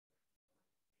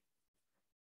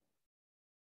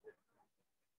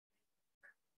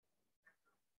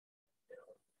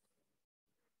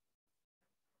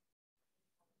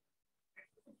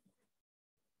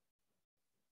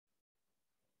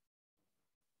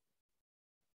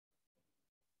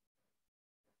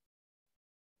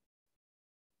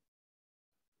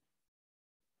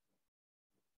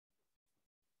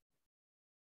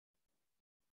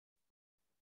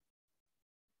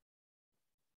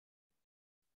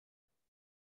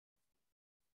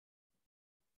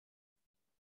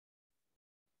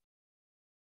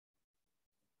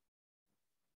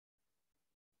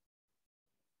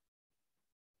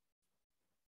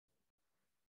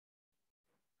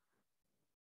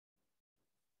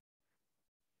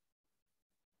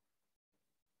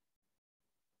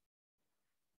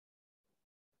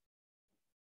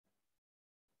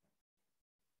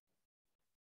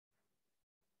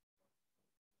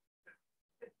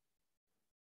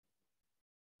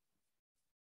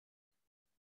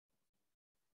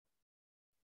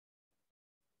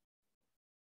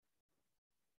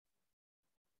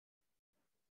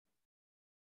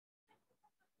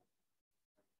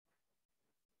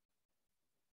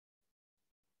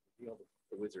reveal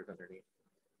the wizard underneath.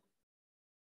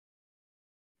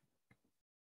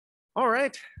 All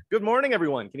right. Good morning,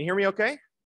 everyone. Can you hear me okay?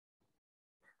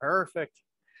 Perfect.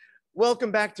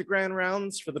 Welcome back to Grand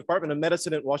Rounds for the Department of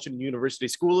Medicine at Washington University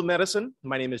School of Medicine.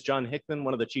 My name is John Hickman,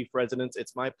 one of the chief residents.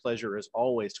 It's my pleasure, as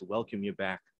always, to welcome you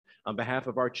back. On behalf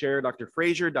of our chair, Dr.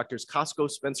 Frazier, Drs. Costco,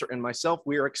 Spencer, and myself,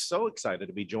 we are so excited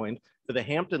to be joined for the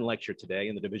Hampton Lecture today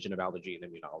in the Division of Allergy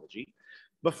and Immunology.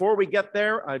 Before we get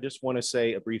there, I just want to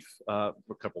say a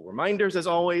couple reminders, as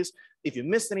always. If you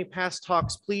missed any past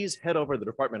talks, please head over to the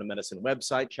Department of Medicine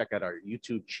website, check out our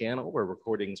YouTube channel where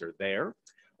recordings are there.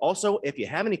 Also, if you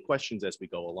have any questions as we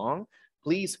go along,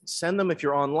 please send them if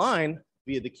you're online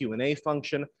via the Q&A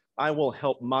function. I will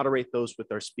help moderate those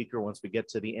with our speaker once we get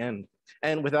to the end.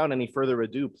 And without any further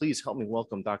ado, please help me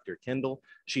welcome Dr. Kendall.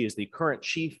 She is the current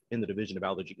chief in the Division of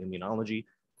Allergy and Immunology.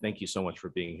 Thank you so much for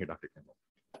being here, Dr. Kendall.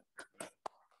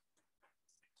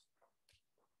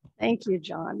 Thank you,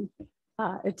 John.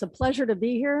 It's a pleasure to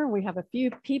be here. We have a few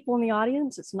people in the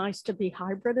audience. It's nice to be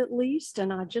hybrid at least.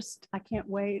 And I can't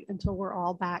wait until we're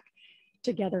all back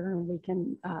together and we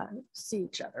can see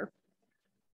each other.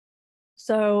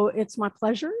 So it's my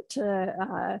pleasure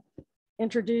to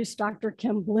introduce Dr.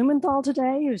 Kim Blumenthal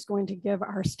today, who's going to give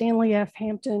our Stanley F.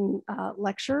 Hampton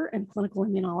lecture in clinical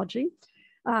immunology.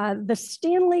 The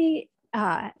Stanley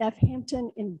F.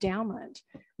 Hampton Endowment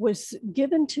was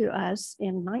given to us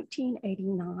in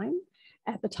 1989.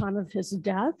 At the time of his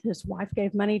death, his wife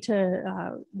gave money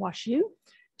to WashU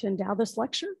to endow this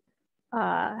lecture.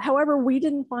 However, we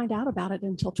didn't find out about it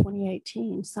until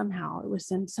 2018. Somehow it was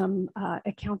in some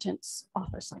accountant's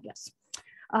office, I guess.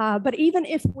 But even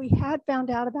if we had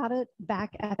found out about it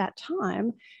back at that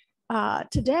time,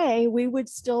 today we would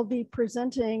still be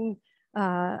presenting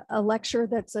a lecture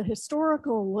that's a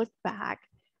historical look back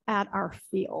at our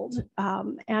field.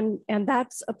 And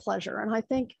that's a pleasure. And I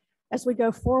think as we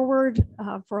go forward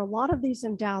for a lot of these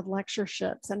endowed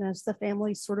lectureships and as the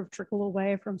families sort of trickle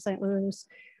away from St. Louis,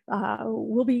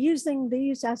 we'll be using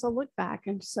these as a look back.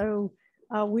 And so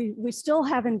we still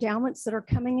have endowments that are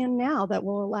coming in now that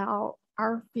will allow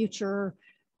our future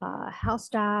house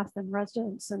staff and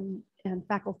residents and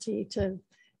faculty to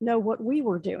know what we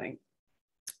were doing.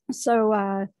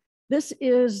 So this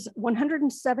is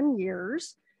 107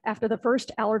 years after the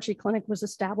first allergy clinic was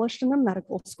established in a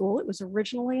medical school. It was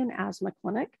originally an asthma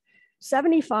clinic.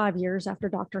 75 years after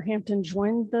Dr. Hampton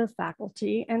joined the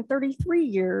faculty, and 33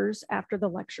 years after the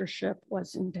lectureship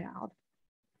was endowed.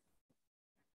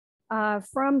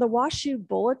 From the WashU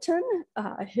Bulletin,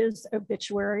 his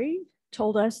obituary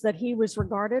told us that he was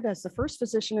regarded as the first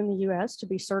physician in the US to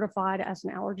be certified as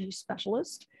an allergy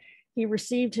specialist. He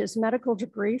received his medical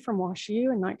degree from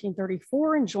WashU in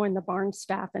 1934 and joined the Barnes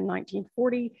staff in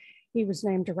 1940. He was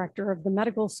named director of the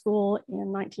medical school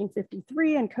in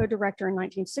 1953 and co-director in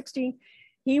 1960.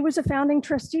 He was a founding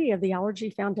trustee of the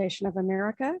Allergy Foundation of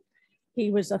America. He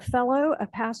was a fellow, a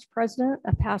past president,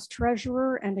 a past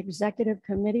treasurer, and executive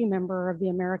committee member of the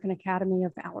American Academy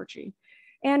of Allergy.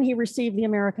 And he received the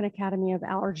American Academy of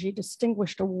Allergy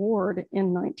Distinguished Award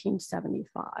in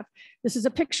 1975. This is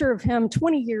a picture of him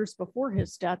 20 years before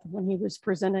his death when he was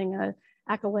presenting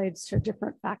accolades to a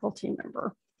different faculty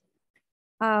member.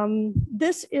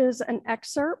 This is an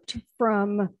excerpt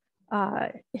from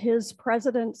his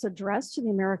president's address to the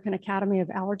American Academy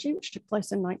of Allergy, which took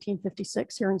place in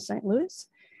 1956 here in St. Louis.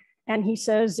 And he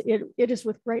says, it is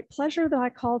with great pleasure that I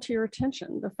call to your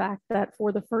attention the fact that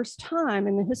for the first time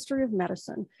in the history of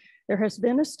medicine, there has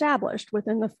been established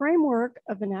within the framework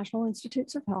of the National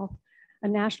Institutes of Health, a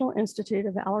National Institute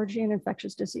of Allergy and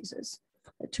Infectious Diseases.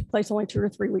 It took place only 2 or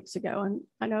 3 weeks ago. And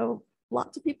I know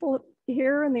lots of people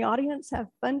here in the audience have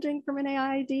funding from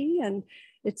NAID, and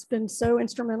it's been so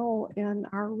instrumental in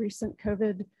our recent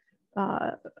COVID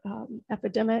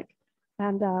epidemic.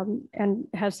 And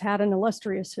has had an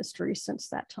illustrious history since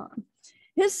that time.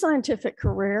 His scientific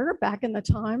career back in the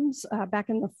times, back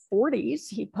in the 40s,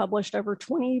 he published over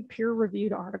 20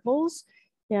 peer-reviewed articles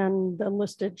in the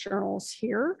listed journals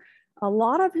here. A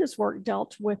lot of his work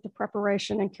dealt with the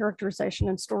preparation and characterization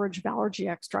and storage of allergy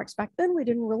extracts. Back then, we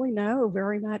didn't really know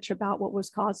very much about what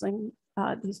was causing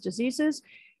these diseases.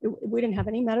 We didn't have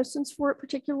any medicines for it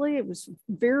particularly. It was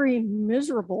very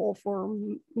miserable for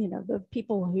the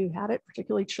people who had it,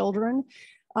 particularly children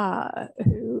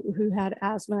who had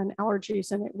asthma and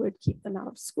allergies, and it would keep them out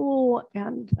of school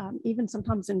and even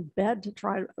sometimes in bed to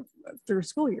try through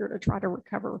school year to try to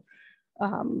recover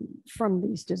from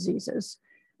these diseases.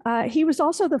 He was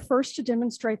also the first to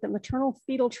demonstrate that maternal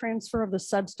fetal transfer of the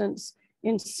substance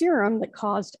in serum that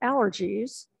caused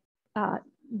allergies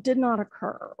did not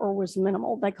occur or was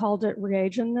minimal. They called it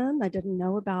reagent then. They didn't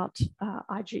know about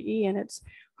IgE, and it's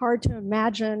hard to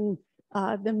imagine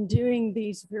them doing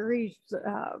these very,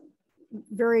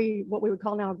 what we would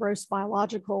call now gross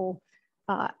biological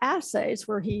assays,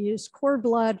 where he used cord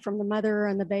blood from the mother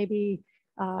and the baby.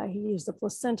 He used the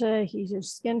placenta. He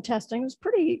used skin testing. It was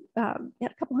pretty, a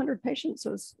couple hundred patients.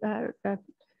 It was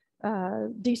a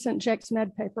decent Jex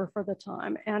Med paper for the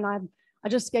time. And I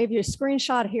just gave you a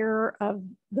screenshot here of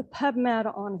the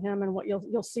PubMed on him, and what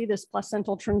you'll see this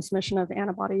placental transmission of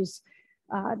antibodies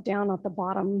down at the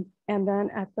bottom, and then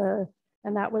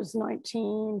and that was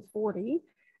 1940.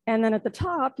 And then at the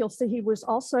top, you'll see he was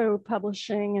also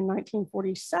publishing in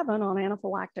 1947 on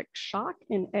anaphylactic shock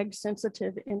in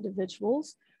egg-sensitive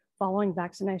individuals following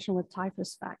vaccination with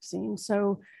typhus vaccine.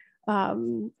 So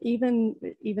even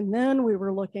then, we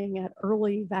were looking at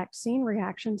early vaccine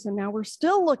reactions, and now we're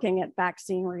still looking at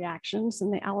vaccine reactions,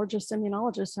 and the allergists,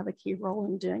 immunologists have a key role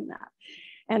in doing that.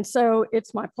 And so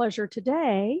it's my pleasure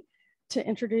today to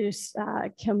introduce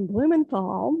Kim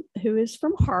Blumenthal, who is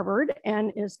from Harvard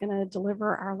and is going to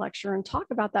deliver our lecture and talk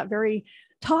about that very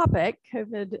topic,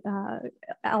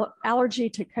 allergy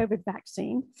to COVID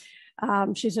vaccine.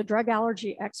 She's a drug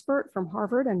allergy expert from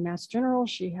Harvard and Mass General.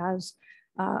 She has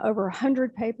over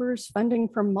 100 papers, funding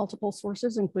from multiple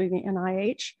sources, including the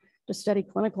NIH, to study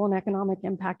clinical and economic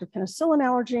impact of penicillin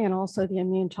allergy, and also the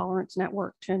Immune Tolerance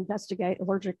Network to investigate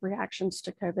allergic reactions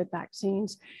to COVID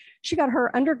vaccines. She got her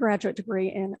undergraduate degree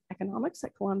in economics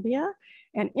at Columbia,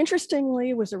 and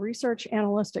interestingly was a research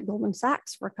analyst at Goldman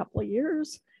Sachs for a couple of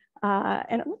years.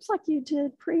 And it looks like you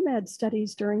did pre-med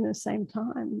studies during the same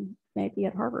time, maybe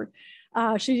at Harvard.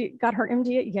 She got her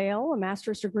MD at Yale, a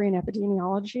master's degree in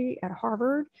epidemiology at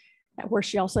Harvard, where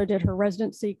she also did her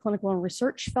residency, clinical and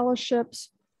research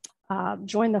fellowships,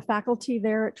 joined the faculty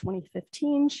there at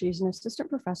 2015. She's an assistant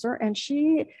professor, and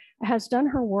she has done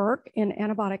her work in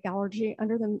antibiotic allergy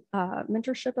under the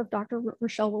mentorship of Dr.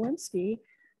 Rochelle Walensky,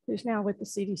 who's now with the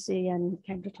CDC and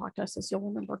came to talk to us, as you'll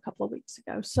remember, a couple of weeks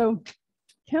ago. So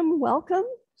Kim, welcome.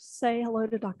 Say hello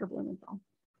to Dr. Blumenthal.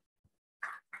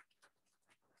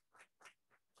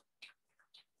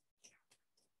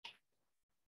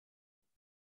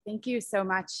 Thank you so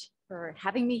much for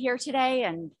having me here today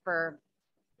and for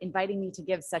inviting me to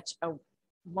give such a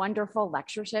wonderful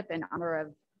lectureship in honor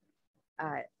of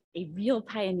a real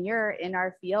pioneer in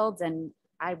our field. And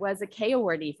I was a K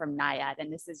awardee from NIAID,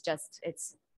 and this is just,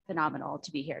 it's phenomenal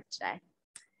to be here today.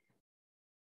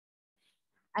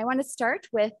 I want to start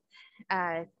with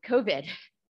COVID.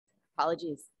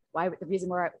 Apologies, why the reason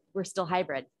we're still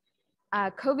hybrid.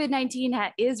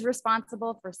 COVID-19 is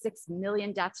responsible for 6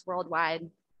 million deaths worldwide,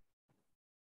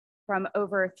 from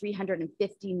over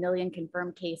 350 million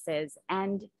confirmed cases.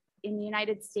 And in the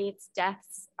United States,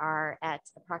 deaths are at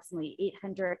approximately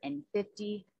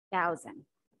 850,000.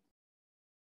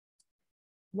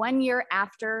 1 year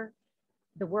after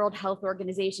the World Health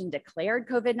Organization declared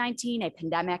COVID-19 a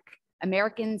pandemic,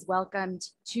 Americans welcomed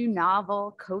 2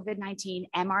 novel COVID-19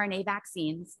 mRNA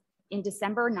vaccines in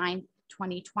December 9th,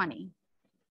 2020.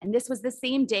 And this was the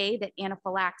same day that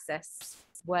anaphylaxis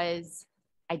was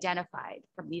identified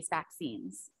from these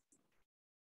vaccines.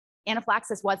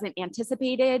 Anaphylaxis wasn't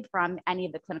anticipated from any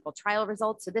of the clinical trial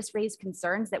results, so this raised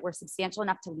concerns that were substantial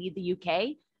enough to lead the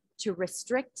UK to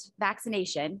restrict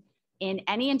vaccination in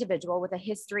any individual with a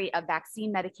history of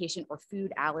vaccine, medication, or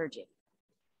food allergy.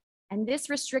 And this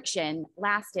restriction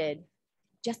lasted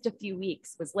just a few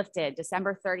weeks, was lifted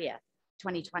December 30th,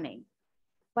 2020.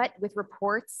 But with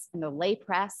reports in the lay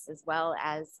press, as well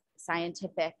as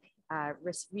scientific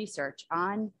research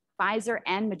on Pfizer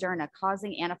and Moderna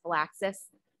causing anaphylaxis,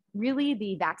 really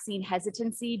the vaccine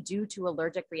hesitancy due to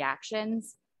allergic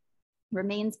reactions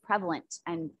remains prevalent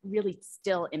and really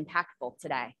still impactful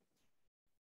today.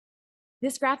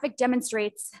 This graphic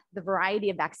demonstrates the variety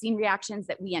of vaccine reactions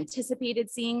that we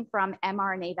anticipated seeing from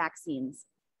mRNA vaccines.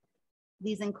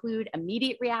 These include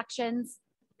immediate reactions,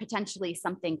 potentially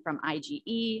something from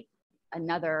IgE,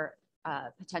 another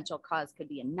potential cause could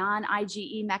be a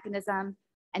non-IgE mechanism,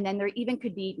 and then there even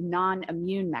could be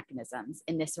non-immune mechanisms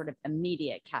in this sort of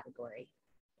immediate category.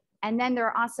 And then there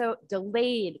are also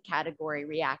delayed category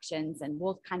reactions, and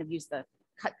we'll kind of use the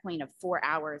cut point of 4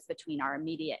 hours between our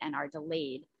immediate and our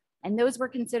delayed. And those were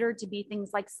considered to be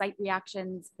things like site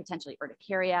reactions, potentially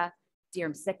urticaria,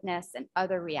 serum sickness, and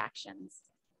other reactions.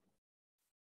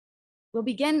 We'll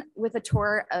begin with a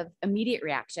tour of immediate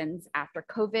reactions after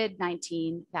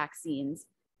COVID-19 vaccines,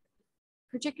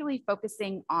 particularly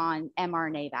focusing on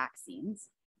mRNA vaccines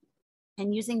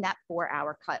and using that 4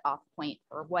 hour cutoff point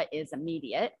for what is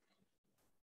immediate.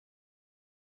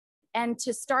 And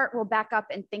to start, we'll back up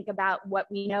and think about what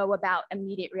we know about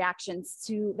immediate reactions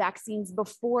to vaccines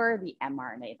before the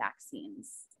mRNA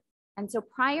vaccines. And so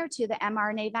prior to the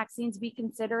mRNA vaccines, we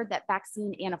considered that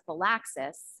vaccine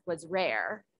anaphylaxis was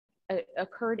rare,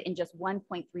 occurred in just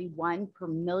 1.31 per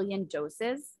million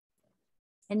doses.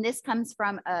 And this comes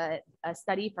from a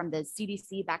study from the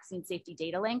CDC Vaccine Safety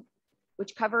Data Link,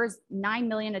 which covers 9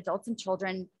 million adults and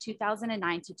children,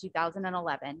 2009 to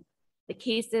 2011. The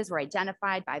cases were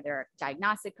identified by their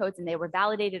diagnostic codes, and they were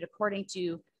validated according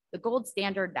to the gold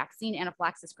standard vaccine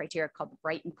anaphylaxis criteria called the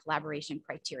Brighton collaboration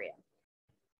criteria.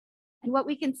 And what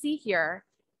we can see here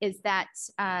is that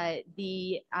in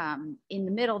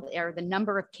the middle are the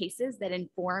number of cases that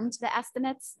informed the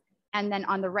estimates. And then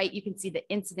on the right, you can see the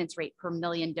incidence rate per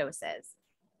million doses.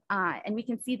 And we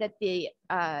can see that the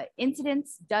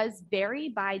incidence does vary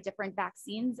by different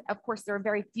vaccines. Of course, there are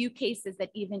very few cases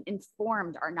that even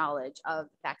informed our knowledge of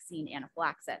vaccine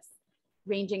anaphylaxis,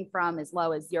 ranging from as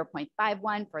low as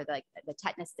 0.51 for the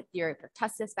tetanus, diphtheria,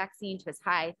 pertussis vaccine to as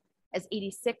high as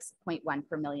 86.1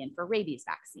 per million for rabies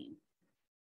vaccine.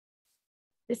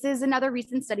 This is another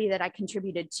recent study that I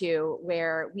contributed to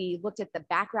where we looked at the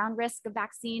background risk of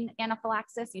vaccine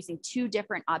anaphylaxis using 2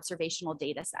 different observational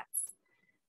data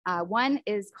sets. One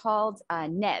is called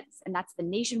NEDS, and that's the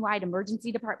Nationwide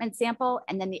Emergency Department sample.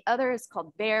 And then the other is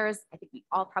called VAERS. I think we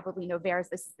all probably know VAERS.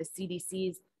 This is the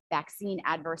CDC's Vaccine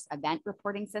Adverse Event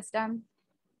Reporting System.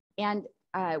 And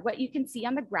what you can see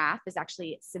on the graph is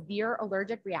actually severe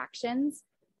allergic reactions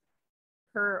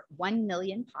per 1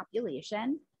 million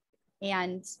population.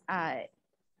 And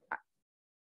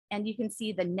you can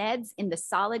see the NEDS in the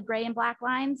solid gray and black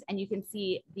lines, and you can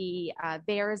see the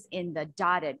VAERS in the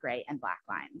dotted gray and black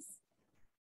lines.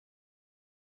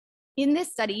 In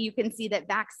this study, you can see that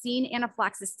vaccine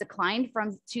anaphylaxis declined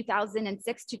from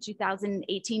 2006 to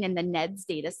 2018 in the NEDS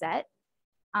data set.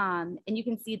 And you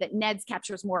can see that NEDS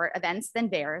captures more events than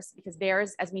VAERS, because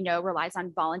VAERS, as we know, relies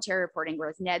on voluntary reporting,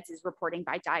 whereas NEDS is reporting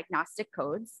by diagnostic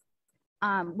codes.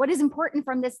 What is important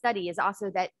from this study is also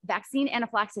that vaccine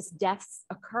anaphylaxis deaths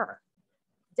occur.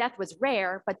 Death was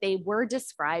rare, but they were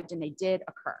described and they did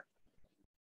occur.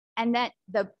 And that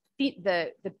the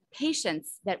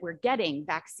patients that were getting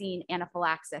vaccine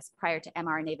anaphylaxis prior to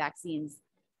mRNA vaccines,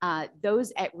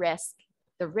 those at risk,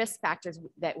 the risk factors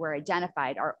that were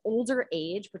identified are older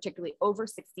age, particularly over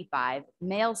 65,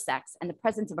 male sex, and the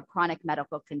presence of a chronic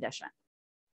medical condition.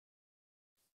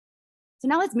 So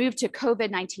now let's move to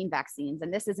COVID-19 vaccines.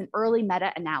 And this is an early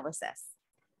meta-analysis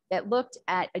that looked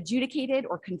at adjudicated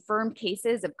or confirmed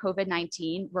cases of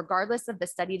COVID-19, regardless of the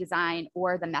study design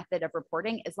or the method of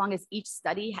reporting, as long as each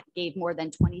study gave more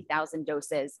than 20,000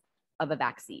 doses of a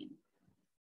vaccine.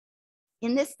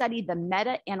 In this study, the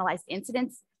meta-analyzed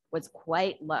incidence was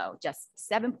quite low, just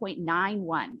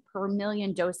 7.91 per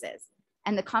million doses.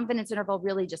 And the confidence interval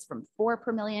really just from 4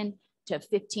 per million to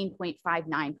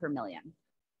 15.59 per million.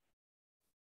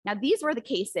 Now, these were the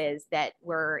cases that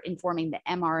were informing the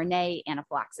mRNA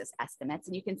anaphylaxis estimates.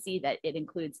 And you can see that it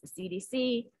includes the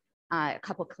CDC, a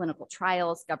couple clinical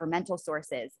trials, governmental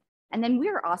sources. And then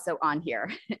we're also on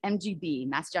here, MGB,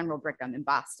 Mass General Brigham in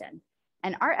Boston.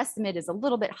 And our estimate is a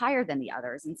little bit higher than the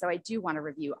others. And so I do want to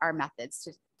review our methods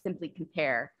to simply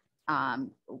compare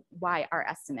why our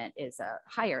estimate is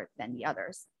higher than the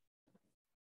others.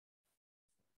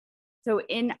 So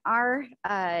in our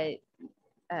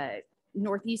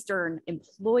Northeastern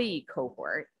employee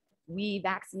cohort, we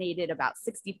vaccinated about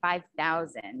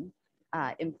 65,000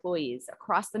 employees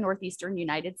across the Northeastern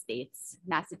United States,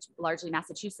 largely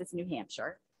Massachusetts, New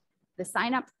Hampshire. The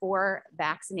sign up for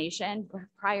vaccination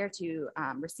prior to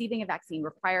receiving a vaccine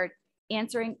required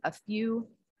answering a few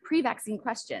pre-vaccine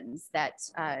questions that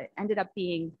ended up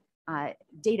being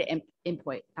data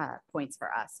input points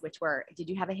for us, which were, did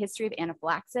you have a history of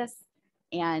anaphylaxis?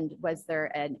 And was there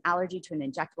an allergy to an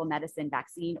injectable medicine,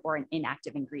 vaccine, or an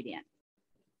inactive ingredient?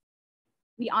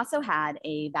 We also had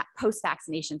a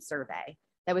post-vaccination survey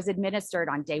that was administered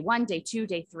on day 1, day 2,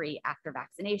 day 3 after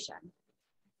vaccination.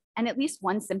 And at least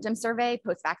one symptom survey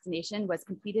post-vaccination was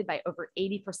completed by over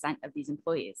 80% of these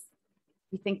employees.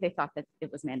 We think they thought that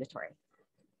it was mandatory.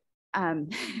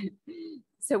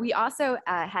 So we also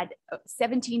had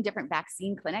 17 different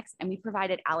vaccine clinics, and we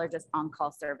provided allergist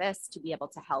on-call service to be able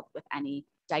to help with any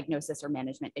diagnosis or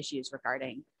management issues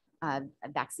regarding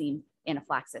vaccine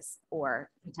anaphylaxis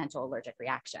or potential allergic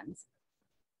reactions.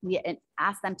 We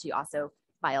asked them to also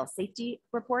file safety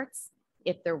reports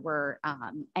if there were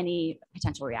any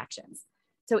potential reactions.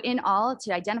 So in all,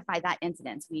 to identify that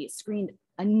incidence, we screened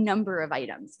a number of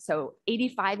items. So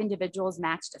 85 individuals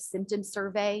matched a symptom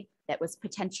survey that was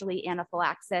potentially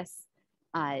anaphylaxis.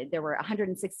 There were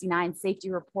 169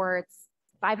 safety reports,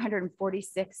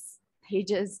 546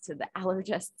 pages to the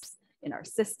allergists in our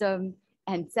system,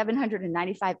 and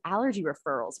 795 allergy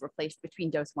referrals were placed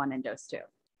between dose 1 and dose 2.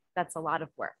 That's a lot of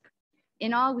work.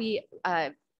 In all, we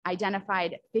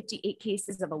identified 58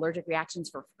 cases of allergic reactions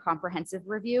for comprehensive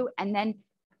review, and then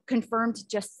confirmed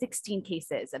just 16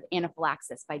 cases of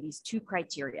anaphylaxis by these two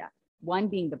criteria, one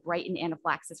being the Brighton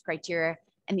anaphylaxis criteria,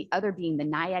 and the other being the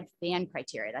NIAID-FAN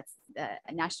criteria. That's the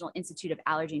National Institute of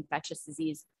Allergy and Infectious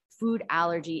Disease Food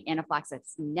Allergy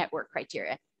Anaphylaxis Network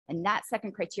criteria. And that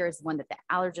second criteria is the one that the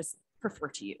allergists prefer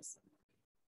to use.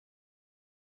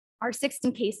 Our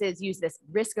 16 cases use this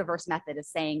risk-averse method of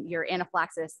saying you're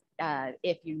anaphylaxis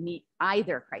if you meet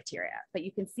either criteria. But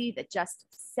you can see that just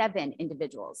 7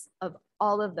 individuals of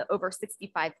all of the over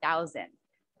 65,000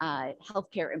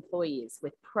 healthcare employees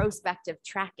with prospective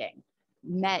tracking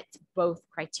met both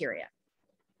criteria.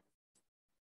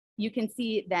 You can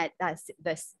see that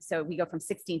so we go from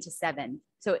 16 to 7.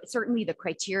 So certainly the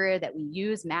criteria that we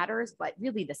use matters, but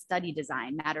really the study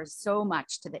design matters so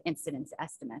much to the incidence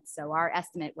estimates. So our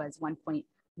estimate was 1.1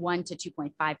 to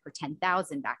 2.5 per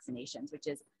 10,000 vaccinations, which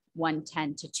is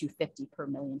 110 to 250 per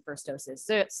million first doses.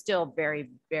 So it's still very,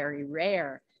 very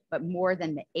rare, but more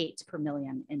than the 8 per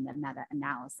million in the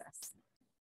meta-analysis.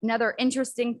 Another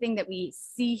interesting thing that we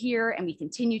see here, and we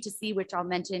continue to see, which I'll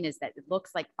mention, is that it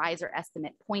looks like Pfizer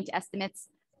point estimates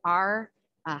are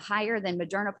higher than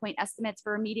Moderna point estimates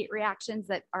for immediate reactions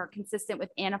that are consistent with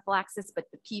anaphylaxis, but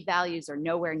the p-values are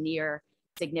nowhere near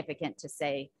significant to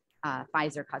say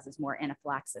Pfizer causes more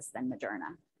anaphylaxis than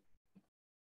Moderna.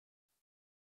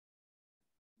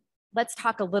 Let's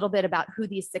talk a little bit about who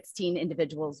these 16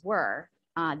 individuals were.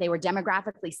 They were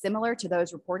demographically similar to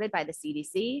those reported by the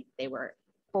CDC. They were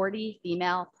 40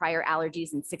 female, prior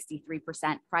allergies and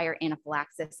 63%, prior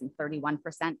anaphylaxis and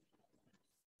 31%.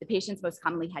 The patients most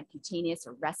commonly had cutaneous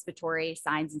or respiratory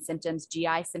signs and symptoms.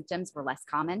 GI symptoms were less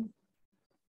common.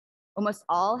 Almost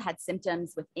all had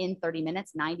symptoms within 30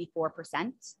 minutes,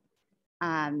 94%.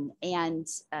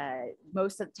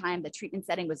 Most of the time, the treatment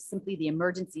setting was simply the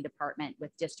emergency department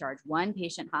with discharge. One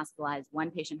patient hospitalized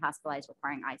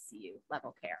requiring ICU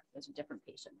level care. Those are different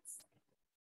patients.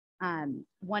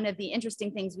 One of the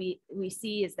interesting things we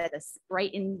see is that this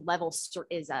Brighton level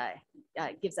gives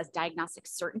us diagnostic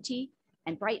certainty,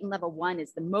 and Brighton level 1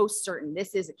 is the most certain.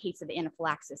 This is a case of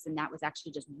anaphylaxis, and that was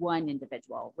actually just one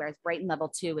individual, whereas Brighton level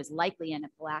 2 is likely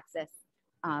anaphylaxis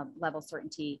level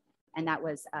certainty, and that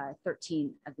was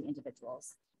 13 of the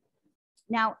individuals.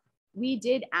 Now, we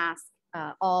did ask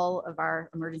all of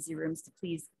our emergency rooms to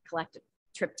please collect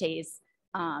tryptase.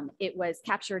 It was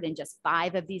captured in just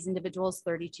 5 of these individuals,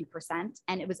 32%,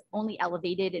 and it was only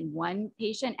elevated in one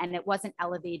patient, and it wasn't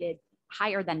elevated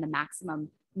higher than the maximum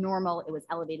normal. It was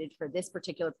elevated for this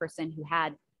particular person who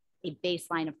had a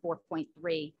baseline of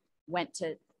 4.3, went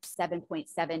to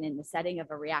 7.7 in the setting of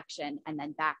a reaction, and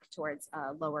then back towards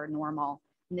lower normal.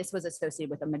 And this was associated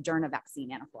with a Moderna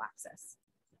vaccine anaphylaxis.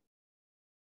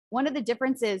 One of the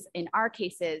differences in our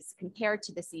cases compared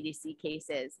to the CDC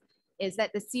cases is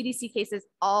that the CDC cases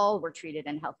all were treated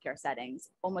in healthcare settings.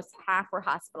 Almost half were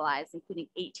hospitalized, including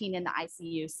 18 in the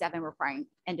ICU, 7 requiring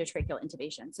endotracheal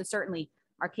intubation. So certainly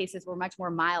our cases were much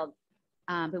more mild,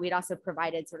 but we'd also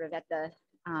provided sort of at the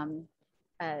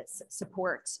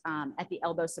support, at the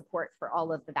elbow support for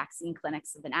all of the vaccine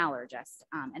clinics of an allergist.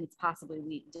 And it's possibly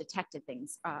we detected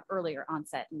things earlier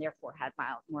onset and therefore had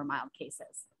more mild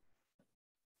cases.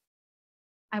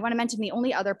 I want to mention the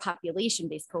only other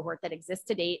population-based cohort that exists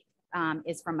to date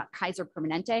is from Kaiser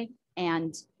Permanente.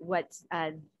 And what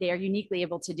they are uniquely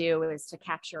able to do is to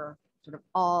capture sort of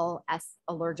all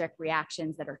allergic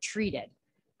reactions that are treated.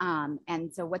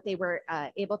 And so what they were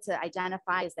able to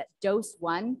identify is that dose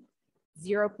 1,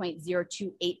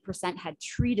 0.028% had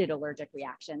treated allergic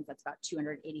reactions. That's about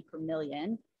 280 per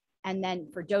million. And then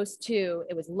for dose 2,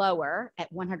 it was lower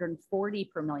at 140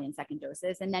 per million second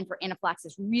doses. And then for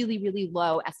anaphylaxis, really, really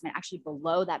low estimate, actually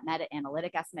below that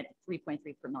meta-analytic estimate at 3.3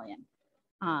 per million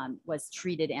was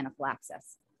treated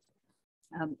anaphylaxis.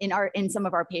 In some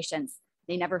of our patients,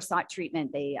 they never sought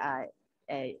treatment. They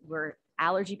were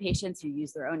allergy patients who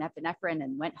used their own epinephrine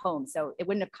and went home. So it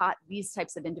wouldn't have caught these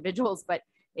types of individuals, but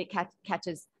it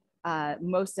catches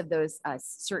most of those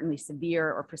certainly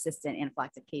severe or persistent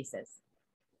anaphylactic cases.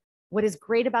 What is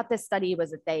great about this study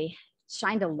was that they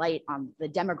shined a light on the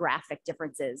demographic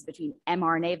differences between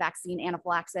mRNA vaccine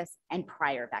anaphylaxis and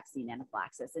prior vaccine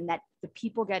anaphylaxis, and that the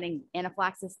people getting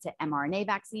anaphylaxis to mRNA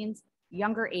vaccines,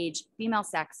 younger age, female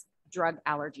sex, drug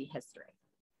allergy history.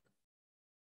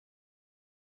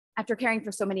 After caring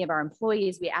for so many of our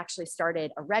employees, we actually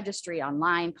started a registry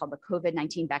online called the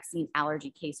COVID-19 Vaccine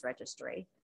Allergy Case Registry.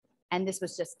 And this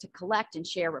was just to collect and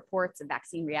share reports of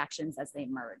vaccine reactions as they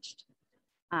emerged.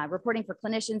 Reporting for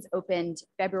clinicians opened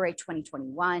February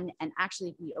 2021, and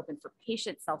actually we opened for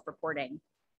patient self-reporting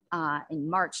in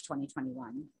March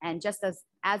 2021. And just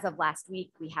as of last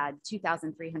week, we had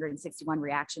 2,361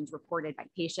 reactions reported by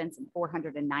patients and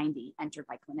 490 entered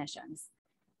by clinicians.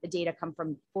 The data come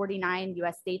from 49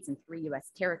 US states and 3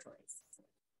 US territories.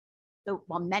 So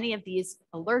while many of these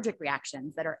allergic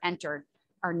reactions that are entered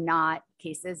are not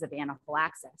cases of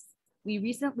anaphylaxis, we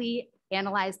recently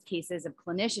analyzed cases of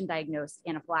clinician-diagnosed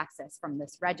anaphylaxis from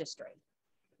this registry.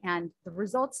 And the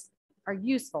results are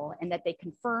useful in that they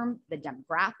confirm the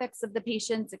demographics of the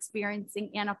patients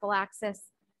experiencing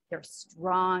anaphylaxis, their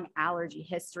strong allergy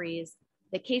histories.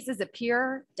 The cases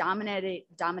appear dominant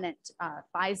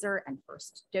Pfizer and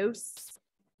first dose,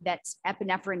 that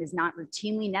epinephrine is not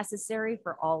routinely necessary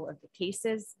for all of the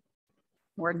cases,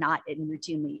 or not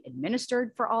routinely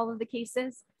administered for all of the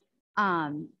cases.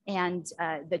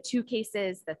 The 2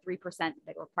 cases, the 3%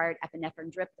 that required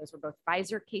epinephrine drip, those were both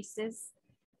Pfizer cases.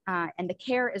 And the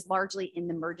care is largely in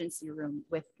the emergency room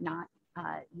with not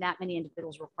that many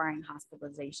individuals requiring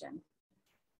hospitalization.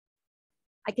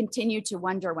 I continue to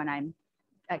wonder when I'm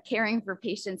caring for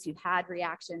patients who've had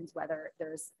reactions, whether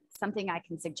there's something I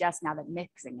can suggest now that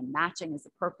mixing and matching is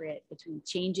appropriate between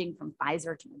changing from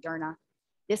Pfizer to Moderna.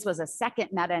 This was a second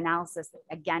meta-analysis that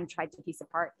again tried to piece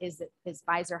apart, is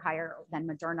Pfizer higher than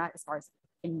Moderna as far as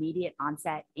immediate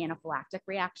onset anaphylactic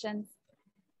reactions?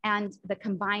 And the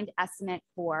combined estimate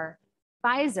for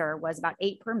Pfizer was about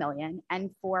 8 per million, and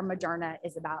for Moderna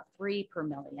is about 3 per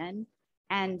million.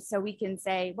 And so we can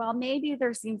say, well, maybe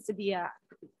there seems to be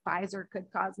Pfizer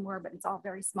could cause more, but it's all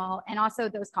very small. And also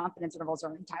those confidence intervals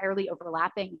are entirely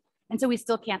overlapping. And so we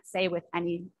still can't say with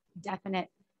any definite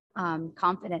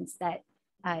confidence that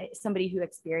somebody who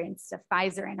experienced a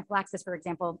Pfizer anaphylaxis, for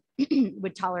example,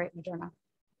 would tolerate Moderna.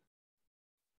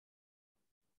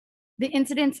 The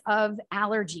incidence of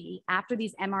allergy after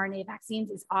these mRNA vaccines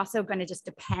is also going to just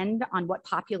depend on what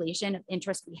population of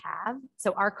interest we have.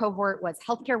 So our cohort was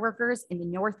healthcare workers in the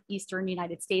northeastern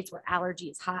United States where allergy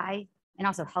is high, and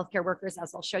also healthcare workers,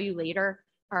 as I'll show you later,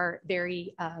 are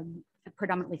very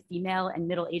predominantly female and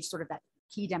middle-aged, sort of that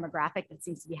key demographic that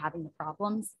seems to be having the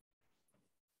problems.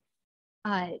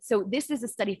 So this is a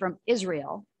study from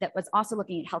Israel that was also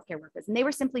looking at healthcare workers, and they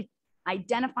were simply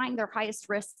identifying their highest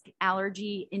risk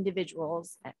allergy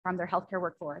individuals from their healthcare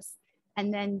workforce,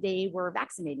 and then they were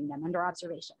vaccinating them under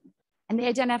observation. And they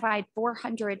identified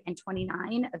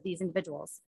 429 of these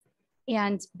individuals.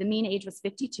 And the mean age was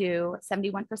 52,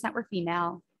 71% were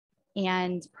female,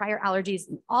 and prior allergies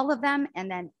in all of them, and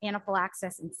then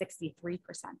anaphylaxis in 63%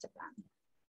 of them.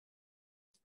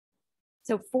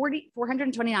 So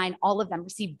 429, all of them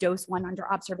received dose 1 under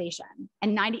observation,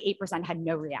 and 98% had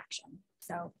no reaction.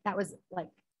 So that was like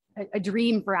a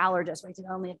dream for allergists, right? So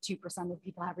only have 2% of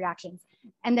people have reactions.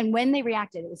 And then when they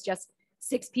reacted, it was just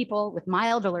 6 people with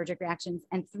mild allergic reactions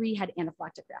and 3 had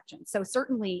anaphylactic reactions. So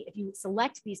certainly if you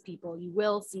select these people, you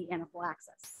will see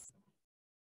anaphylaxis.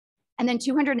 And then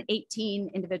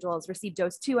 218 individuals received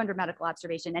dose 2 under medical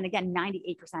observation. And again,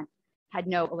 98% had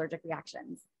no allergic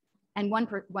reactions. And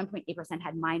 1.8%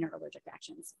 had minor allergic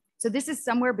reactions. So this is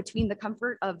somewhere between the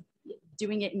comfort of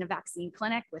doing it in a vaccine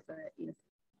clinic with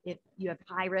if you have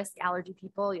high risk allergy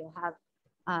people,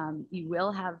 you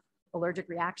will have allergic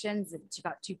reactions. It's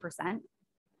about 2%.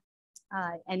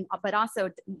 But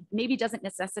also maybe doesn't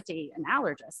necessitate an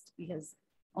allergist because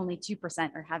only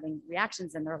 2% are having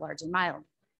reactions and they're large and mild.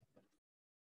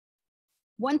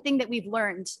 One thing that we've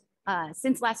learned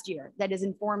since last year that is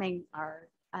informing our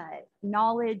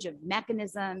knowledge of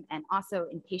mechanism and also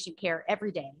in patient care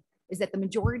every day is that the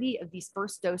majority of these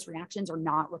first dose reactions are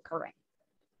not recurring.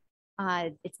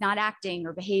 It's not acting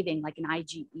or behaving like an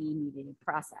IgE mediated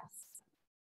process.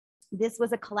 This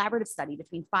was a collaborative study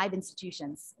between 5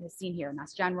 institutions, as seen here,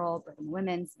 Mass General, Brigham and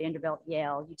Women's, Vanderbilt,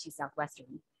 Yale, UT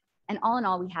Southwestern. And all in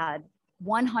all, we had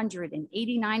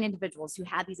 189 individuals who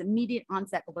had these immediate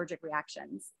onset allergic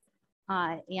reactions.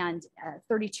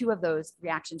 32 of those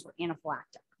reactions were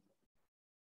anaphylactic.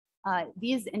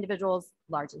 These individuals,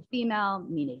 largely female,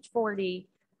 mean age 40.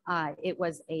 It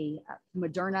was a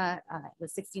Moderna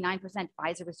was 69%,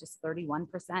 Pfizer was just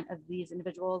 31% of these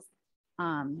individuals.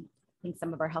 I think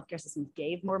some of our healthcare systems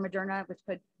gave more Moderna, which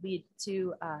could lead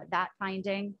to that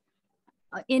finding.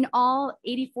 In all,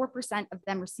 84% of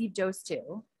them received dose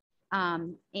 2.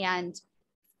 And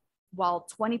while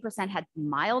 20% had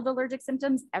mild allergic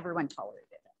symptoms, everyone tolerated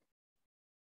it.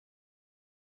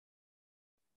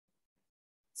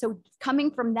 So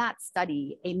coming from that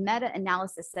study, a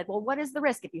meta-analysis said, well, what is the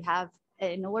risk if you have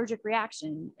an allergic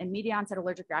reaction, immediate onset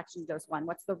allergic reaction to dose 1?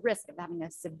 What's the risk of having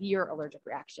a severe allergic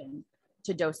reaction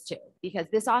to dose 2? Because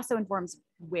this also informs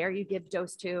where you give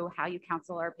dose 2, how you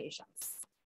counsel our patients.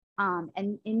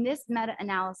 And in this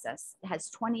meta-analysis, it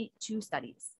has 22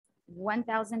 studies,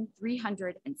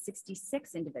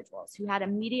 1,366 individuals who had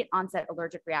immediate onset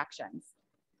allergic reactions.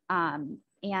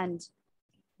 And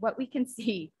what we can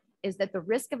see is that the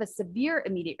risk of a severe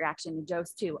immediate reaction to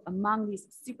dose 2 among these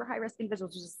super high risk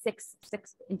individuals was six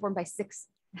informed by six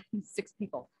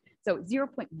people. So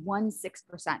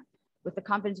 0.16%, with the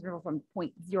confidence interval from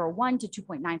 0.01 to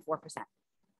 2.94%.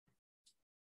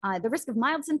 The risk of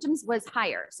mild symptoms was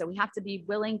higher. So we have to be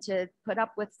willing to put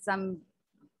up with some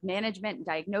management and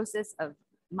diagnosis of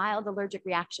mild allergic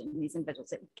reaction in these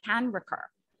individuals. It can recur,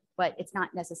 but it's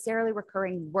not necessarily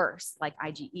recurring worse like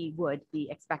IgE would be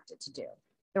expected to do.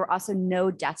 There were also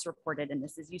no deaths reported, and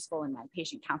this is useful in my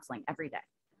patient counseling every day.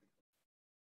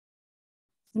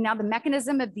 So now the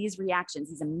mechanism of these reactions,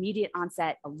 these immediate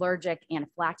onset allergic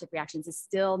anaphylactic reactions, is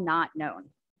still not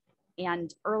known.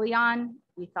 And early on,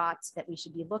 we thought that we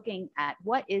should be looking at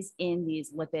what is in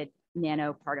these lipid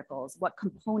nanoparticles, what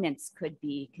components could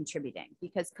be contributing,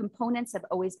 because components have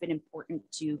always been important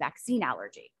to vaccine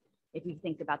allergy. If you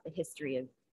think about the history of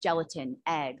gelatin,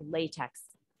 egg, latex,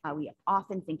 we are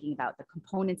often thinking about the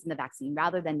components in the vaccine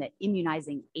rather than the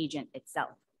immunizing agent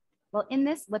itself. Well, in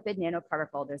this lipid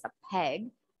nanoparticle, there's a PEG,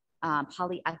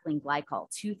 polyethylene glycol,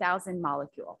 2000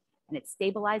 molecule, and it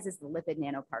stabilizes the lipid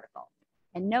nanoparticle.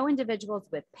 And no individuals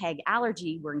with PEG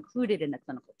allergy were included in the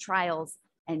clinical trials,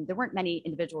 and there weren't many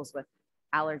individuals with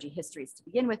allergy histories to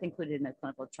begin with included in the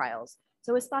clinical trials.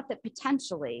 So it's thought that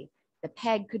potentially the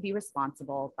PEG could be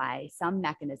responsible by some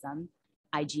mechanism,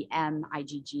 IgM,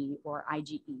 IgG, or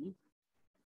IgE.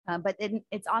 But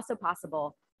it's also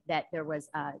possible that there was,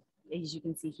 as you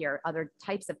can see here, other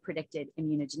types of predicted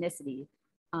immunogenicity,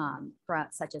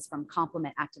 such as from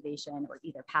complement activation or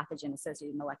either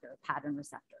pathogen-associated molecular pattern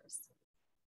receptors.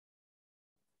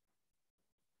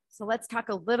 So let's talk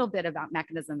a little bit about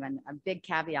mechanism, and a big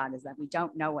caveat is that we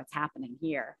don't know what's happening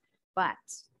here. But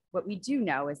what we do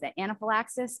know is that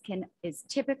anaphylaxis is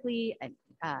typically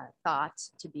thought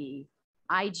to be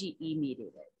IgE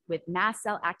mediated, with mast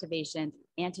cell activation,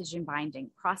 antigen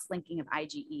binding, cross-linking of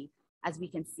IgE, as we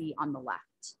can see on the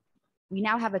left. We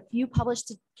now have a few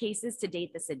published cases to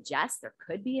date that suggest there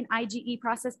could be an IgE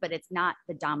process, but it's not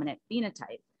the dominant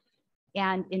phenotype.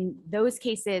 And in those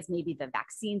cases, maybe the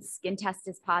vaccine skin test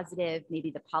is positive,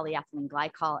 maybe the polyethylene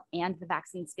glycol and the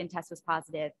vaccine skin test was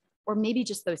positive, or maybe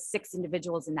just those 6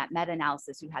 individuals in that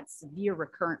meta-analysis who had severe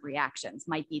recurrent reactions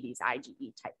might be these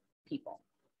IgE type people.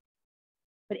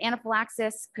 But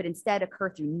anaphylaxis could instead occur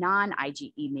through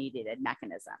non-IgE mediated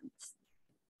mechanisms.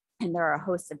 And there are a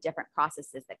host of different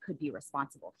processes that could be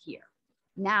responsible here.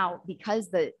 Now, because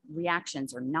the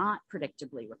reactions are not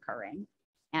predictably recurring,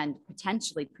 and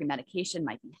potentially pre-medication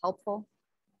might be helpful,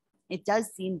 it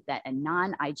does seem that a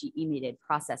non-IgE mediated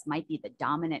process might be the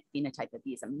dominant phenotype of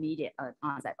these immediate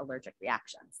onset allergic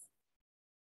reactions.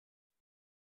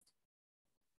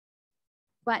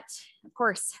 But of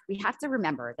course, we have to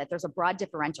remember that there's a broad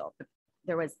differential.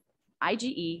 There was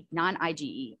IgE,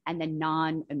 non-IgE, and then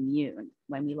non-immune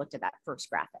when we looked at that first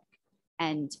graphic.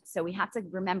 And so we have to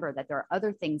remember that there are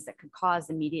other things that could cause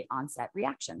immediate onset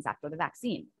reactions after the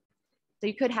vaccine. So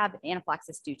you could have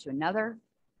anaphylaxis due to another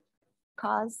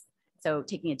cause. So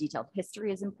taking a detailed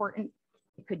history is important.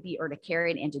 It could be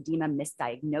urticarial angioedema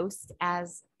misdiagnosed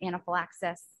as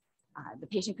anaphylaxis. The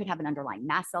patient could have an underlying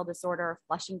mast cell disorder,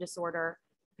 flushing disorder,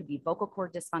 could be vocal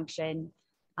cord dysfunction.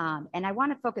 And I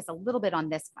want to focus a little bit on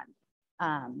this one,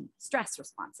 stress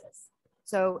responses.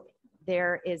 So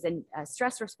there is a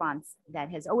stress response that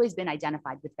has always been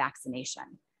identified with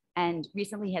vaccination, and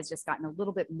recently has just gotten a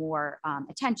little bit more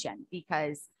attention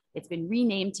because it's been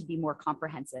renamed to be more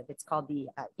comprehensive. It's called the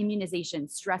immunization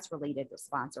stress-related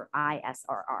response, or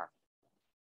ISRR.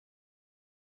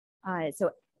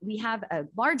 So we have a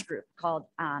large group called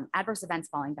adverse events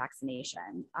following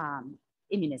vaccination,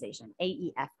 immunization,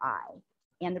 AEFI.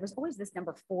 And there was always this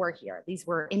number 4 here. These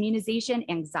were immunization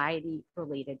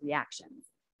anxiety-related reactions.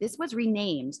 This was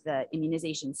renamed the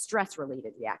immunization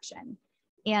stress-related reaction.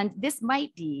 And this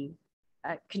might be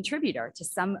a contributor to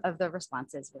some of the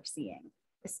responses we're seeing,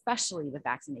 especially with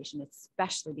vaccination,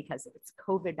 especially because of its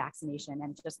COVID vaccination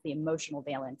and just the emotional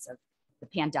valence of the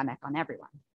pandemic on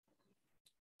everyone.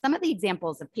 Some of the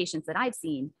examples of patients that I've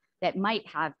seen that might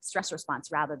have stress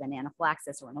response rather than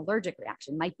anaphylaxis or an allergic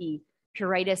reaction might be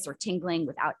pruritus or tingling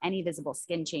without any visible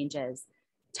skin changes,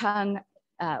 tongue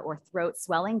or throat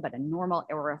swelling, but a normal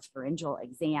oropharyngeal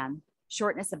exam,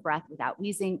 shortness of breath without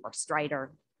wheezing or stridor,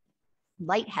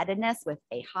 lightheadedness with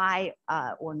a high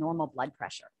or normal blood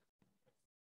pressure.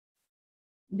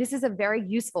 This is a very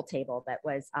useful table that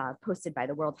was posted by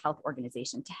the World Health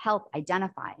Organization to help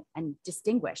identify and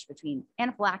distinguish between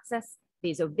anaphylaxis,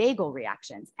 vasovagal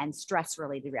reactions, and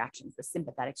stress-related reactions, the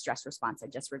sympathetic stress response I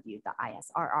just reviewed, the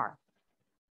ISRR.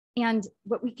 And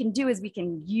what we can do is we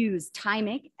can use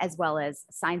timing as well as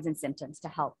signs and symptoms to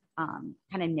help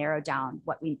kind of narrow down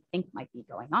what we think might be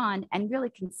going on and really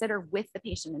consider with the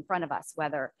patient in front of us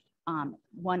whether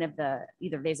one of the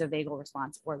either vasovagal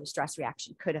response or the stress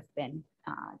reaction could have been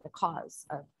the cause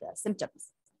of the symptoms.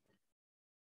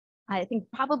 I think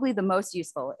probably the most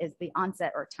useful is the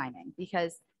onset or timing,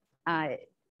 because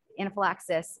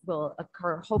anaphylaxis will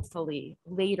occur hopefully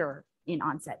later in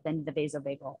onset than the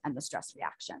vasovagal and the stress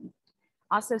reaction.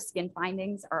 Also, skin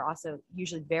findings are also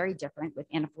usually very different, with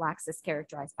anaphylaxis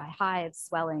characterized by hives,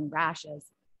 swelling, rashes,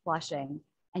 flushing,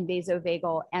 and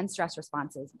vasovagal and stress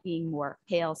responses being more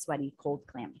pale, sweaty, cold,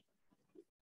 clammy.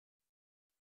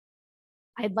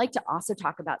 I'd like to also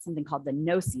talk about something called the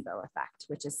nocebo effect,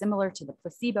 which is similar to the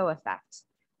placebo effect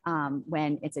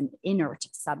when it's an inert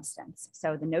substance.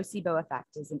 So the nocebo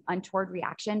effect is an untoward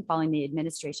reaction following the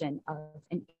administration of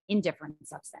an indifferent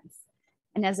substance.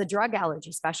 And as a drug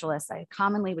allergy specialist, I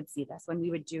commonly would see this when we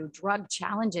would do drug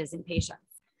challenges in patients.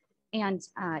 And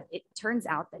it turns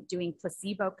out that doing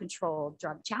placebo-controlled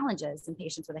drug challenges in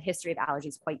patients with a history of allergy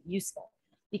is quite useful,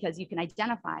 because you can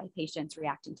identify patients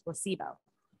reacting to placebo.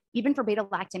 Even for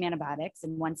beta-lactam antibiotics,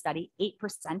 in one study,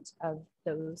 8% of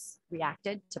those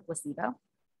reacted to placebo.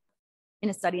 In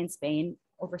a study in Spain,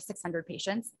 over 600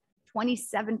 patients,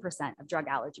 27% of drug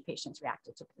allergy patients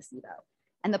reacted to placebo.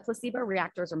 And the placebo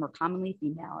reactors are more commonly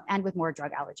female and with more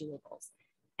drug allergy labels.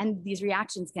 And these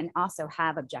reactions can also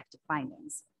have objective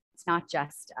findings. It's not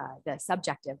just the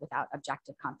subjective without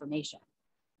objective confirmation.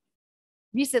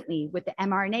 Recently, with the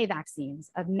mRNA vaccines,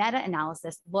 a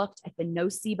meta-analysis looked at the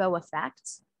nocebo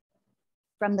effect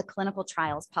from the clinical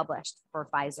trials published for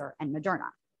Pfizer and Moderna.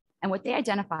 And what they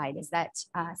identified is that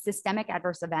systemic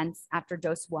adverse events after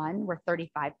dose 1 were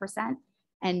 35%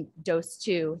 and dose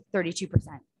 2,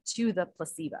 32% to the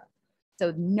placebo.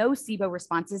 So nocebo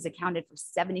responses accounted for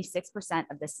 76%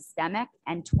 of the systemic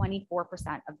and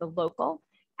 24% of the local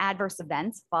adverse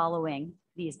events following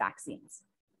these vaccines.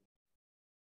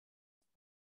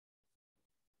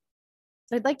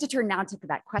 So I'd like to turn now to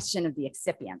that question of the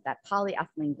excipient, that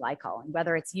polyethylene glycol, and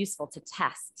whether it's useful to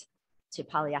test to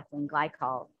polyethylene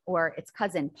glycol or its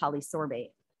cousin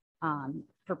polysorbate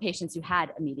for patients who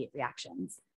had immediate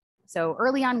reactions. So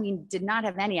early on, we did not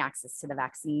have any access to the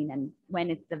vaccine. And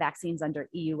when the vaccine's under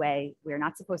EUA, we're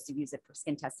not supposed to use it for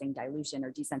skin testing, dilution,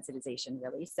 or desensitization,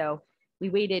 really. So we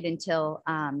waited until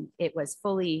it was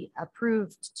fully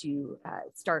approved to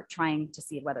start trying to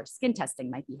see whether skin testing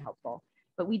might be helpful.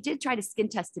 But we did try to skin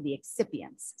test to the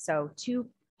excipients. So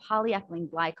 2-polyethylene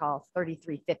glycol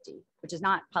 3350, which is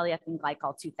not polyethylene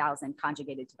glycol 2000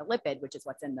 conjugated to the lipid, which is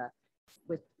what's in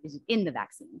the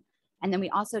vaccine. And then we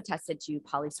also tested to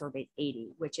polysorbate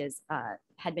 80, which is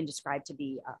had been described to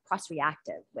be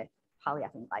cross-reactive with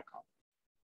polyethylene glycol.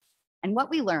 And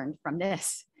what we learned from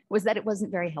this was that it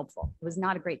wasn't very helpful. It was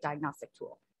not a great diagnostic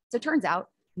tool. So it turns out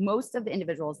most of the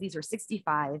individuals, these are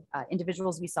 65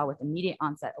 individuals we saw with immediate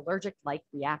onset allergic-like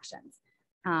reactions,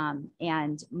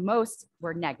 and most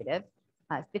were negative.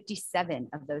 57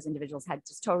 of those individuals had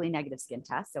just totally negative skin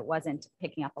tests, so it wasn't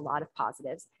picking up a lot of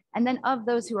positives. And then of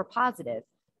those who were positive,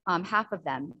 half of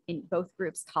them in both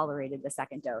groups tolerated the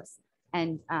second dose.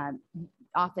 And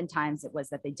oftentimes it was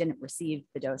that they didn't receive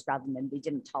the dose rather than they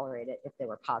didn't tolerate it if they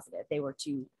were positive. They were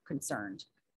too concerned.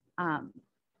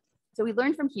 So we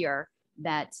learned from here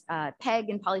that PEG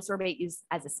and polysorbate used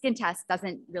as a skin test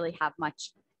doesn't really have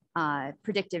much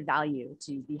predictive value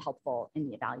to be helpful in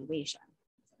the evaluation.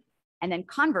 And then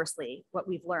conversely, what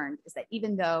we've learned is that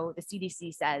even though the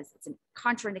CDC says it's a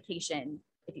contraindication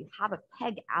if you have a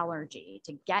PEG allergy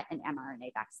to get an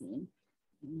mRNA vaccine,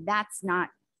 that's not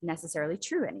necessarily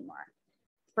true anymore.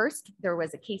 First, there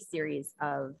was a case series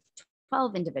of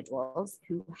 12 individuals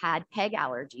who had PEG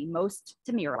allergy, most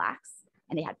to Miralax,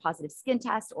 and they had positive skin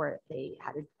tests, or they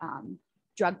had a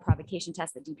drug provocation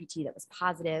test, the DPT, that was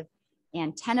positive,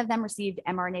 and 10 of them received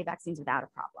mRNA vaccines without a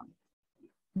problem.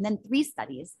 And then 3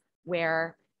 studies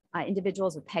where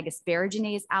individuals with PEG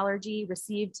asparaginase allergy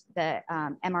received the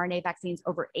mRNA vaccines,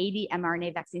 over 80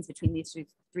 mRNA vaccines between these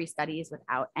 3 studies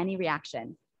without any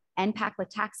reaction, and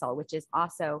paclitaxel, which is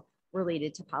also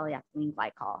related to polyethylene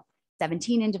glycol.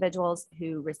 17 individuals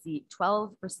who received,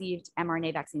 12 received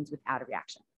mRNA vaccines without a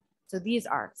reaction. So these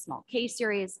are small case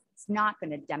series. It's not going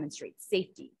to demonstrate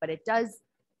safety, but it does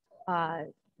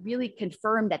really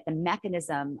confirm that the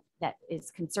mechanism that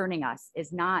is concerning us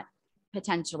is not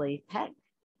potentially PEG,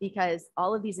 because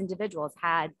all of these individuals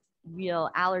had real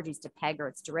allergies to PEG or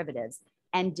its derivatives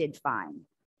and did fine.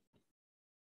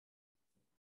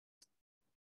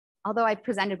 Although I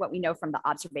presented what we know from the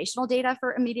observational data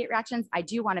for immediate reactions, I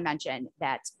do want to mention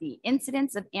that the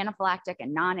incidence of anaphylactic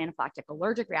and non-anaphylactic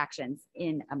allergic reactions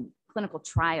in a clinical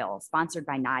trial sponsored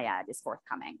by NIAID is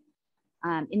forthcoming.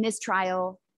 In this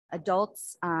trial,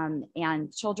 adults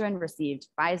and children received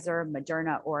Pfizer,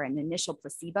 Moderna, or an initial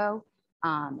placebo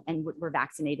and were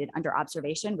vaccinated under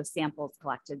observation with samples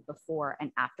collected before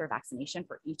and after vaccination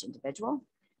for each individual.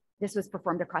 This was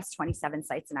performed across 27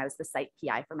 sites, and I was the site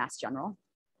PI for Mass General.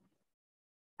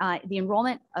 The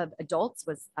enrollment of adults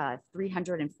was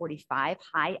 345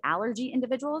 high allergy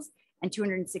individuals and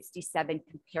 267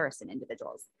 comparison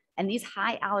individuals. And these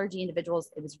high allergy individuals,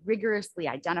 it was rigorously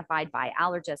identified by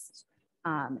allergists,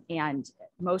 and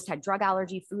most had drug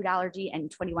allergy, food allergy, and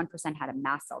 21% had a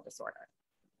mast cell disorder.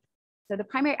 So the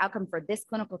primary outcome for this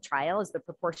clinical trial is the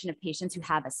proportion of patients who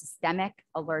have a systemic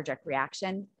allergic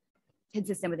reaction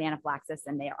consistent with anaphylaxis,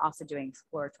 and they are also doing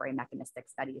exploratory mechanistic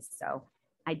studies. So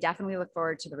I definitely look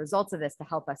forward to the results of this to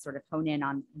help us sort of hone in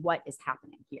on what is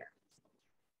happening here.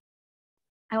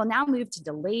 I will now move to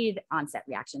delayed onset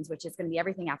reactions, which is going to be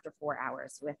everything after 4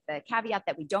 hours, with the caveat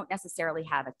that we don't necessarily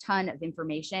have a ton of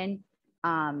information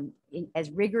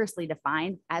as rigorously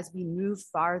defined as we move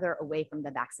farther away from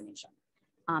the vaccination.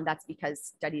 That's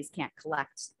because studies can't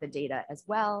collect the data as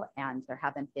well, and there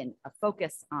haven't been a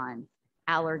focus on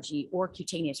allergy or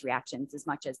cutaneous reactions as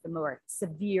much as the more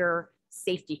severe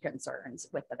safety concerns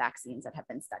with the vaccines that have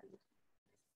been studied.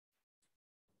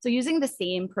 So using the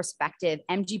same prospective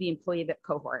MGB employee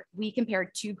cohort, we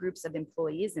compared two groups of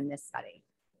employees in this study.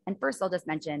 And first, I'll just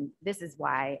mention, this is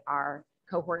why our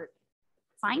cohort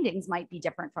findings might be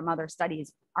different from other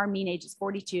studies. Our mean age is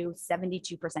 42,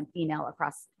 72% female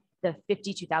across the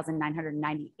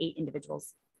 52,998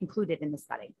 individuals included in the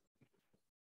study.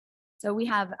 So we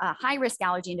have high-risk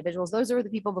allergy individuals. Those are the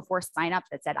people before sign up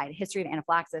that said, I had a history of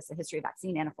anaphylaxis, a history of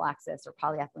vaccine anaphylaxis, or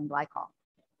polyethylene glycol.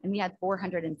 And we had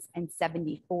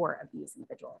 474 of these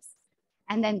individuals.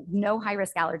 And then no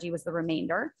high-risk allergy was the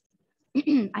remainder.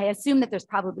 I assume that there's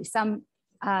probably some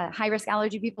high-risk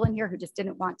allergy people in here who just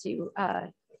didn't want to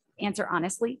answer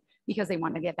honestly because they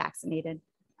want to get vaccinated.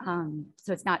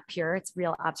 So it's not pure, it's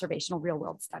real observational,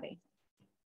 real-world study.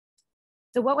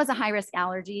 So what was a high-risk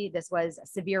allergy? This was a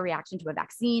severe reaction to a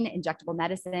vaccine, injectable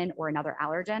medicine, or another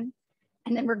allergen.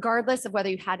 And then regardless of whether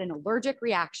you had an allergic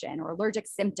reaction or allergic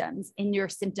symptoms in your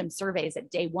symptom surveys at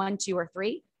day 1, 2, or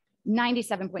 3,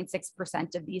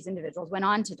 97.6% of these individuals went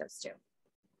on to dose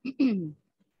 2.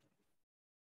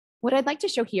 What I'd like to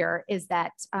show here is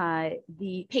that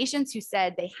the patients who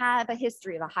said they have a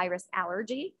history of a high-risk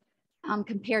allergy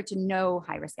compared to no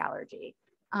high-risk allergy,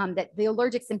 that the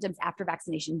allergic symptoms after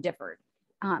vaccination differed.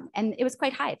 And it was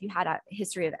quite high if you had a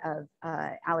history of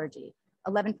allergy.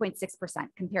 11.6%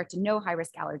 compared to no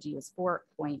high-risk allergy was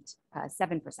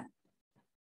 4.7%.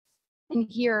 And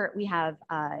here we have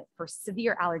for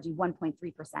severe allergy, 1.3%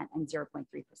 and 0.3%.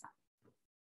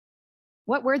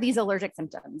 What were these allergic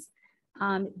symptoms?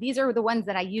 These are the ones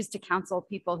that I use to counsel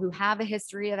people who have a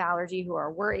history of allergy, who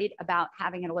are worried about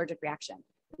having an allergic reaction,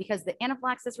 because the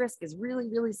anaphylaxis risk is really,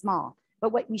 really small.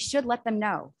 But what we should let them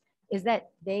know is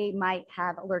that they might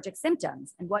have allergic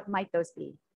symptoms. And what might those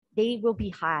be? They will be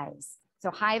hives. So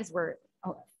hives were,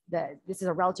 this is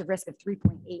a relative risk of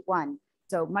 3.81.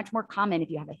 So much more common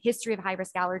if you have a history of high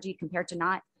risk allergy compared to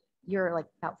not, you're like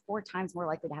about 4 times more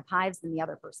likely to have hives than the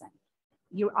other person.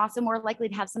 You're also more likely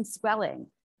to have some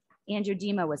swelling.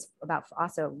 Angioedema was about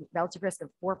also relative risk of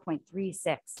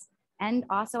 4.36. And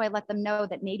also I let them know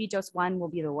that maybe dose 1 will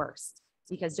be the worst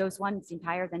because dose 1 seemed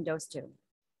higher than dose 2.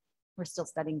 We're still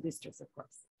studying boosters, of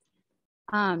course.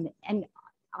 And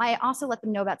I also let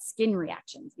them know about skin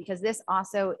reactions because this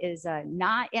also is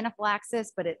not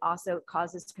anaphylaxis, but it also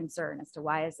causes concern as to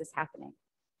why is this happening.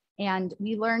 And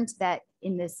we learned that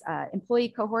in this employee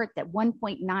cohort that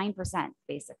 1.9%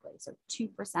 basically, so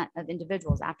 2% of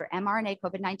individuals after mRNA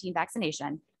COVID-19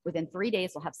 vaccination within 3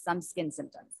 days will have some skin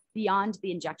symptoms beyond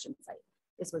the injection site.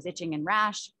 This was itching and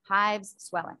rash, hives,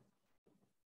 swelling.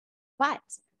 But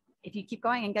if you keep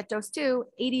going and get dose 2,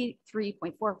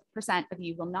 83.4% of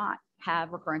you will not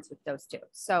have recurrence with dose 2.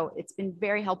 So it's been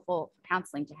very helpful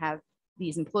counseling to have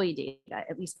these employee data,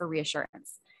 at least for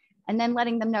reassurance. And then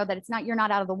letting them know that it's not, you're not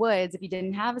out of the woods. If you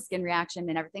didn't have a skin reaction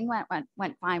and everything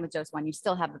went fine with dose 1, you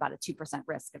still have about a 2%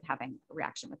 risk of having a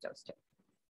reaction with dose 2,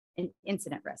 an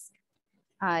incident risk.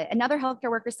 Another healthcare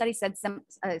worker study said some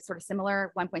sort of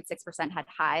similar, 1.6% had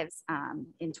hives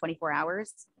in 24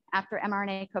 hours after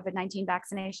mRNA COVID-19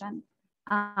 vaccination.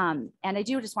 And I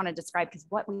do just want to describe, because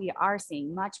what we are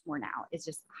seeing much more now is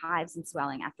just hives and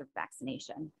swelling after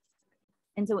vaccination.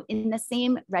 And so in the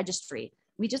same registry,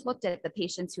 we just looked at the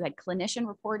patients who had clinician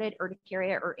reported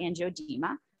urticaria or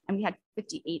angioedema, and we had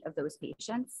 58 of those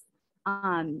patients.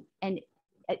 And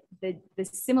the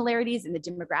similarities in the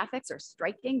demographics are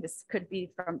striking. This could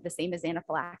be from the same as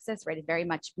anaphylaxis, right? It's very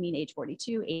much mean age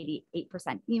 42,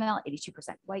 88% female,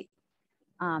 82% white.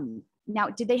 Now,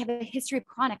 did they have a history of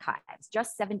chronic hives?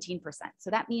 Just 17%. So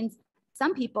that means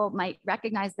some people might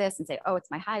recognize this and say, oh, it's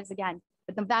my hives again,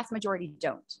 but the vast majority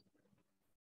don't.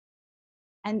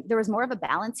 And there was more of a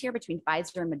balance here between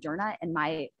Pfizer and Moderna. And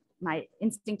my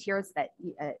instinct here is that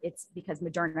it's because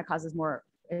Moderna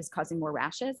is causing more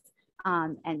rashes.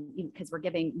 And because we're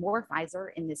giving more Pfizer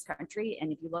in this country.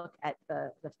 And if you look at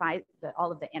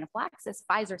all of the anaphylaxis,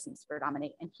 Pfizer seems to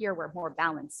predominate. And here we're more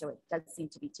balanced. So it does seem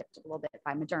to be tipped a little bit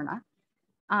by Moderna.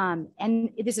 And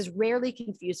this is rarely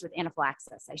confused with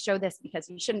anaphylaxis. I show this because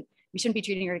we shouldn't be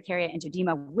treating urticaria and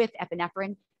angioedema with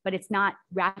epinephrine, but it's not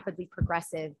rapidly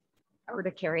progressive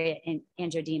urticaria and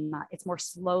angioedema. It's more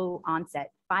slow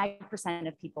onset. 5%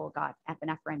 of people got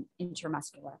epinephrine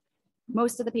intramuscular.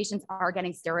 Most of the patients are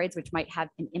getting steroids, which might have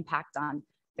an impact on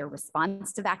their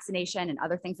response to vaccination and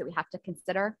other things that we have to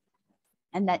consider.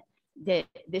 And that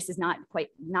this is not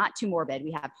too morbid.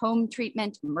 We have home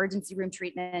treatment, emergency room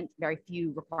treatment, very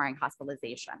few requiring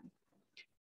hospitalization.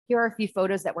 Here are a few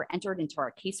photos that were entered into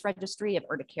our case registry of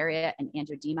urticaria and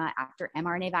angioedema after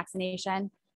mRNA vaccination.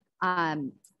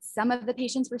 Some of the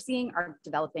patients we're seeing are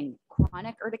developing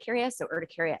chronic urticaria, so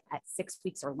urticaria at 6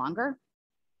 weeks or longer.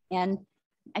 And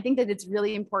I think that it's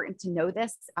really important to know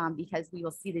this because we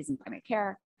will see these in primary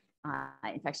care,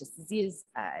 infectious disease,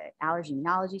 allergy,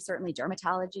 immunology, certainly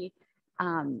dermatology.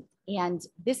 And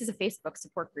this is a Facebook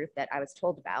support group that I was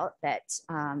told about that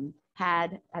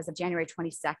had, as of January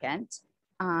 22nd,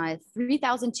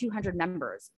 3,200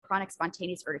 members, chronic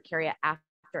spontaneous urticaria after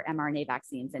mRNA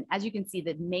vaccines. And as you can see,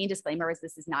 the main disclaimer is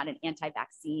this is not an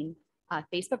anti-vaccine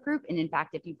Facebook group. And in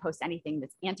fact, if you post anything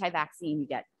that's anti-vaccine, you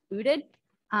get booted.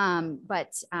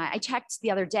 But I checked the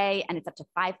other day and it's up to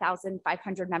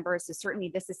 5,500 members. So certainly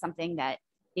this is something that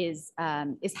is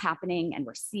happening and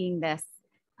we're seeing this.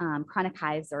 Chronic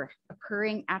hives are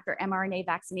occurring after mRNA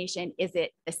vaccination. Is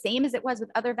it the same as it was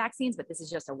with other vaccines, but this is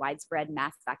just a widespread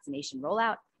mass vaccination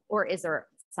rollout? Or is there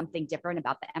something different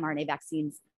about the mRNA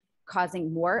vaccines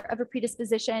causing more of a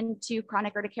predisposition to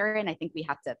chronic urticaria? And I think we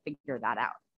have to figure that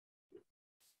out.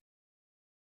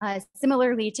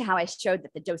 Similarly to how I showed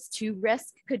that the dose 2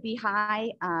 risk could be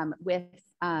high with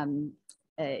the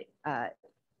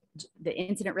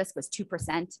incident risk was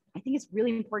 2%. I think it's really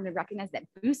important to recognize that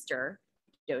booster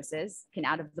doses can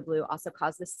out of the blue also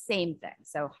cause the same thing.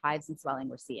 So hives and swelling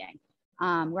we're seeing.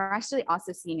 We're actually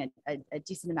also seeing a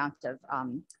decent amount of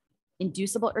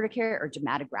inducible urticaria or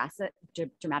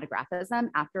dermatographism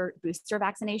after booster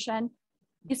vaccination.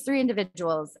 These 3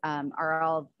 individuals are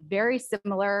all very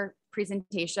similar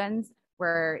presentations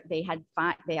where they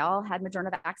all had Moderna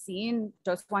vaccine.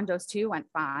 Dose 1, dose 2 went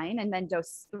fine, and then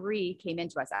dose 3 came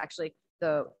into us. Actually,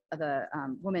 the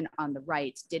woman on the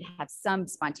right did have some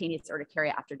spontaneous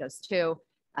urticaria after dose 2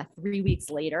 3 weeks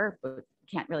later, but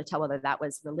can't really tell whether that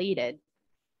was related.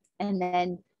 And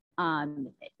then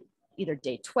either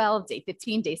day 12, day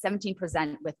 15, day 17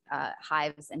 present with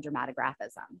hives and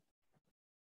dermatographism.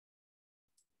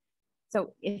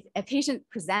 So if a patient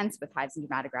presents with hives and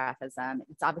dermatographism,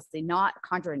 it's obviously not a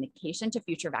contraindication to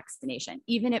future vaccination,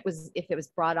 even if it was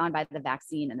brought on by the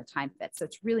vaccine and the time fit. So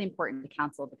it's really important to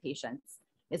counsel the patients.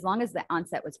 As long as the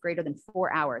onset was greater than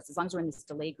 4 hours, as long as we're in this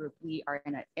delay group, we are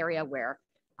in an area where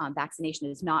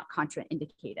vaccination is not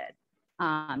contraindicated.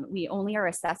 We only are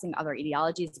assessing other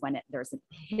etiologies when there's a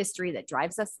history that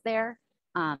drives us there.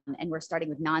 And we're starting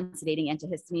with non-sedating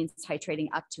antihistamines, titrating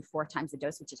up to 4 times the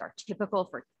dose, which is our typical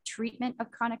for treatment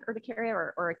of chronic urticaria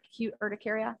or acute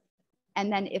urticaria. And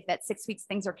then if at 6 weeks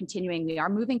things are continuing, we are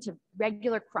moving to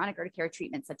regular chronic urticaria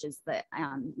treatment, such as the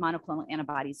monoclonal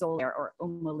antibody Xolair or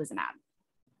omalizumab.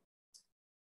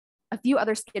 A few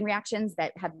other skin reactions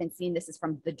that have been seen. This is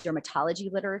from the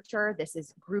dermatology literature. This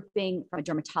is grouping from a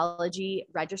dermatology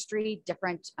registry,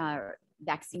 different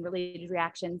vaccine-related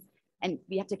reactions. And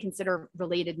we have to consider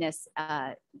relatedness.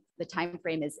 The time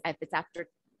frame is, if it's after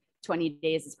 20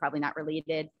 days, it's probably not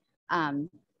related. And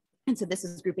so this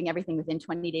is grouping everything within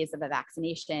 20 days of a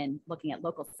vaccination, looking at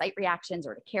local site reactions,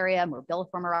 urticaria,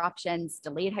 morbilliform eruptions,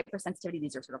 delayed hypersensitivity.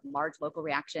 These are sort of large local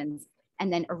reactions.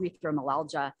 And then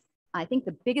erythromelalgia. I think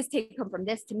the biggest take home from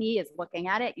this to me is looking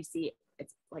at it, you see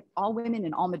it's like all women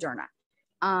and all Moderna.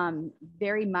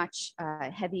 Very much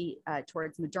heavy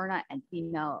towards Moderna and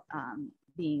female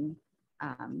being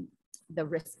the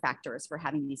risk factors for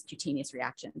having these cutaneous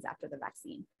reactions after the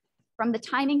vaccine. From the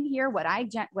timing here, what I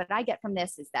get from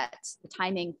this is that the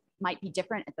timing might be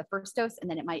different at the first dose, and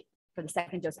then it might, for the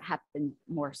second dose, happen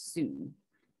more soon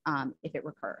if it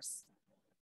recurs.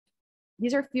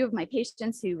 These are a few of my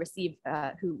patients who received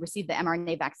the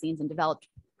mRNA vaccines and developed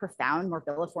profound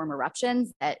morbilliform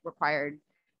eruptions that required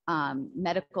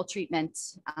medical treatment,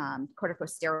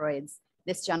 corticosteroids.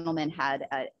 This gentleman had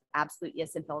an absolute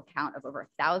eosinophil count of over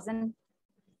 1,000.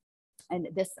 And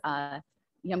this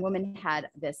young woman had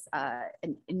this a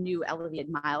new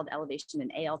mild elevation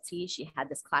in ALT. She had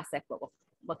this classic, what we'll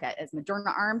look at as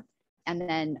Moderna arm, and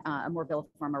then a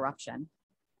morbilliform eruption.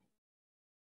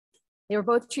 They were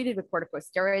both treated with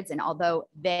corticosteroids, and although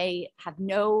they have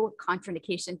no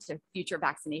contraindication to future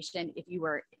vaccination, if you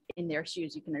were in their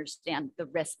shoes, you can understand the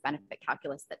risk-benefit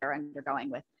calculus that they're undergoing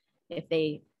with. If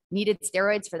they needed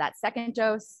steroids for that second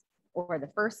dose or the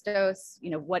first dose, you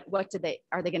know,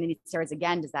 are they going to need steroids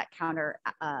again? Does that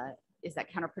is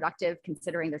that counterproductive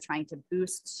considering they're trying to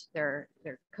boost their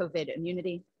COVID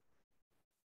immunity?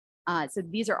 So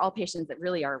these are all patients that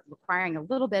really are requiring a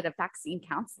little bit of vaccine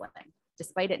counseling,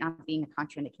 despite it not being a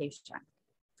contraindication.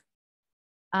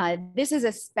 This is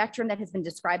a spectrum that has been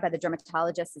described by the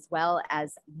dermatologists as well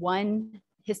as one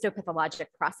histopathologic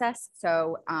process.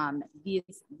 So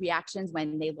these reactions,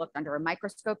 when they looked under a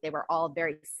microscope, they were all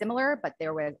very similar, but they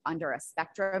were under a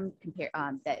spectrum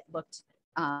that looked,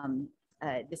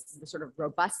 this is the sort of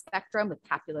robust spectrum with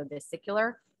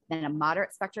papulovesicular, then a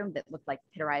moderate spectrum that looked like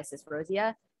pityriasis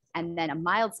rosea, and then a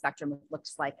mild spectrum that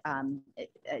looks like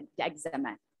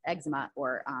eczema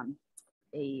or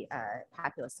a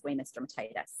papulosquamous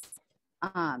dermatitis.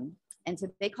 And so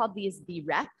they called these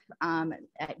VREP.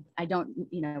 I don't,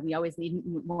 you know, we always need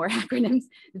more acronyms,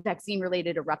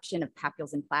 vaccine-related eruption of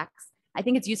papules and plaques. I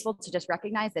think it's useful to just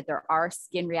recognize that there are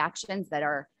skin reactions that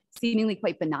are seemingly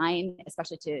quite benign,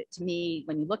 especially to me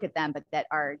when you look at them, but that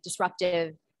are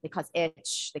disruptive. They cause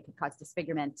itch, they could cause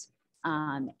disfigurement,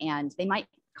 and they might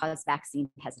cause vaccine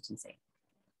hesitancy.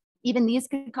 Even these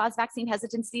could cause vaccine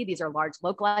hesitancy. These are large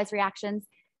localized reactions.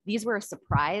 These were a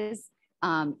surprise,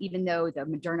 even though the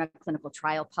Moderna clinical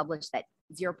trial published that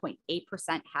 0.8%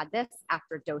 had this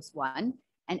after dose 1,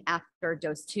 and after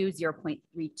dose 2,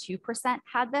 0.32%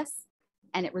 had this,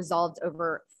 and it resolved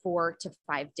over 4 to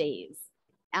 5 days.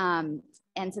 And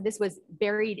so this was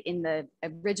buried in the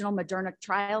original Moderna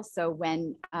trial. So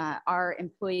when our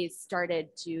employees started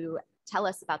to tell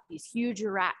us about these huge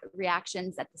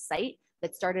reactions at the site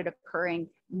that started occurring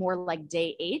more like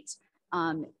day 8,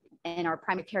 and our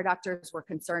primary care doctors were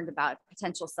concerned about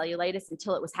potential cellulitis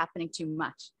until it was happening too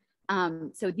much.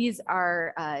 So these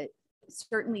are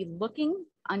certainly looking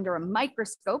under a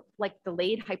microscope like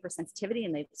delayed hypersensitivity,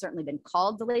 and they've certainly been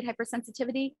called delayed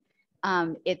hypersensitivity.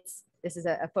 This is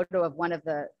a photo of one of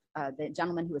the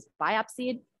gentlemen who was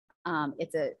biopsied.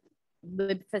 It's a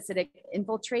lymphocytic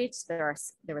infiltrate. There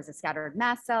was a scattered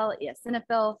mast cell,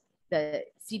 eosinophil. The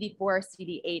CD4,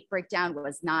 CD8 breakdown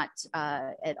was not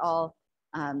at all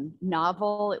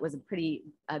novel. It was a pretty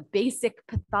basic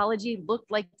pathology,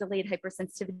 looked like delayed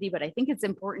hypersensitivity, but I think it's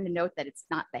important to note that it's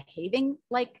not behaving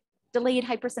like delayed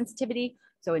hypersensitivity.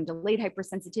 So in delayed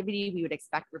hypersensitivity, we would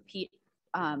expect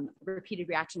repeated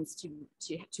reactions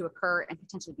to occur and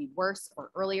potentially be worse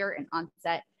or earlier in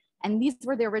onset. And these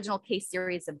were the original case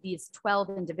series of these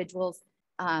 12 individuals.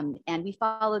 And we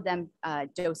followed them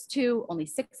dose 2, only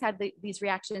 6 had these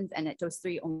reactions, and at dose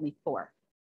 3, only 4.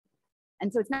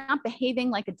 And so it's not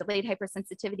behaving like a delayed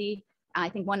hypersensitivity. I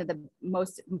think one of the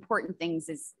most important things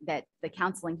is that the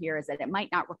counseling here is that it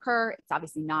might not recur. It's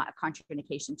obviously not a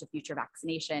contraindication to future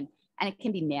vaccination, and it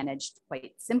can be managed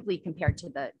quite simply compared to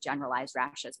the generalized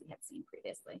rashes we had seen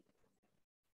previously.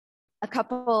 A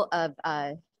couple of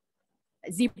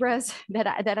zebras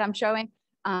that I'm showing.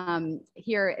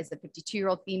 Here is a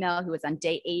 52-year-old female who was on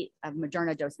day 8 of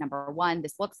Moderna dose number 1.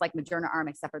 This looks like Moderna arm,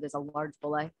 except for there's a large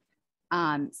bullae.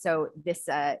 So this,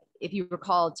 if you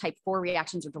recall, type 4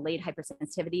 reactions or delayed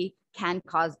hypersensitivity can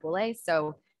cause bullae.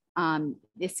 So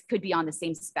this could be on the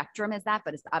same spectrum as that,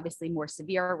 but it's obviously more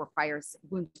severe, requires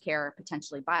wound care,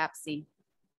 potentially biopsy.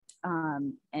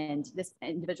 And this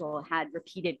individual had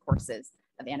repeated courses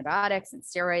of antibiotics and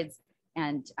steroids,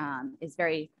 and is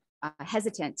very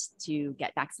hesitant to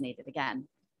get vaccinated again,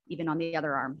 even on the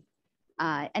other arm.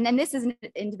 And then this is an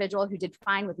individual who did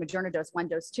fine with Moderna dose 1,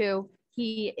 dose 2.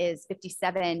 He is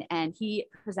 57, and he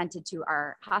presented to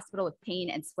our hospital with pain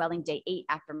and swelling day 8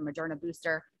 after Moderna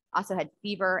booster. also had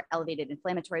fever, elevated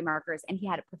inflammatory markers, and he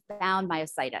had a profound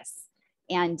myositis.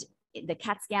 And the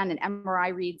CAT scan and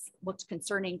MRI reads looked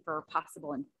concerning for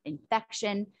possible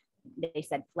infection. They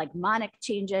said phlegmonic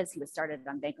changes. He was started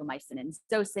on vancomycin and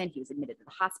zosyn. He was admitted to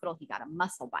the hospital. He got a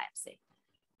muscle biopsy.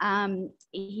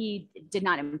 He did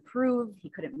not improve. He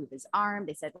couldn't move his arm.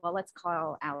 They said, well, let's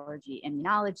call allergy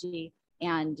immunology.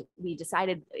 And we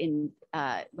decided when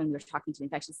we were talking to the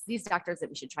infectious disease doctors that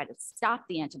we should try to stop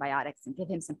the antibiotics and give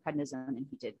him some prednisone, and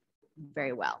he did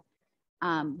very well.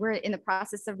 We're in the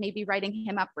process of maybe writing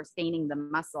him up for staining the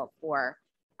muscle for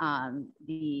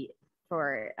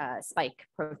spike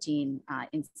protein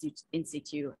in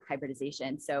situ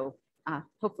hybridization. So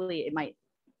hopefully it might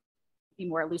be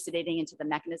more elucidating into the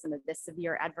mechanism of this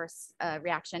severe adverse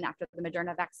reaction after the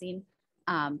Moderna vaccine,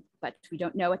 but we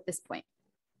don't know at this point.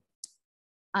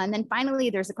 And then finally,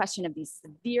 there's a question of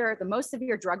the most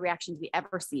severe drug reactions we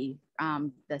ever see,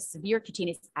 the severe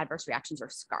cutaneous adverse reactions or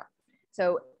SCAR.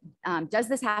 So does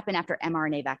this happen after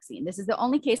mRNA vaccine? This is the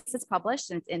only case that's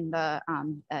published, and it's in the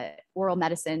oral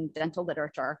medicine dental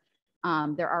literature.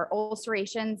 There are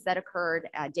ulcerations that occurred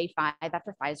at day 5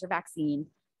 after Pfizer vaccine.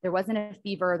 There wasn't a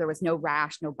fever, there was no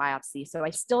rash, no biopsy. So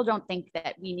I still don't think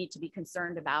that we need to be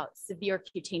concerned about severe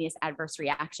cutaneous adverse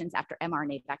reactions after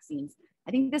mRNA vaccines.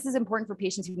 I think this is important for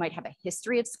patients who might have a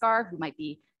history of SCAR, who might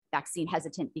be vaccine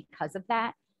hesitant because of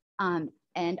that.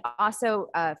 And also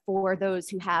for those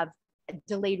who have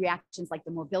delayed reactions like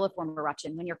the morbilliform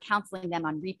eruption, when you're counseling them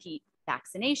on repeat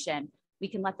vaccination, we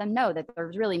can let them know that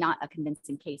there's really not a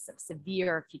convincing case of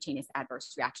severe cutaneous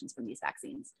adverse reactions from these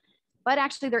vaccines. But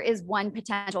actually there is one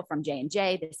potential from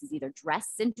J&J. This is either DRESS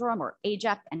syndrome or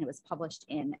AGEP, and it was published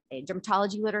in a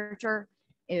dermatology literature.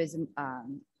 It was a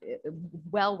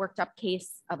well worked up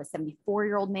case of a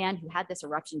 74-year-old man who had this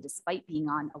eruption despite being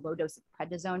on a low dose of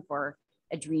prednisone for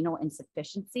adrenal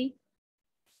insufficiency.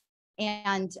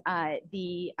 And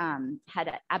he had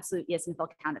an absolute eosinophil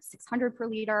count of 600 per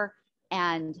liter,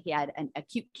 and he had an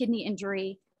acute kidney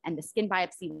injury, and the skin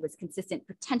biopsy was consistent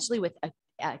potentially with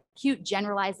acute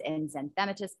generalized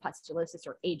xanthematous pustulosis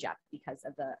or AGEP because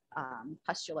of the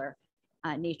pustular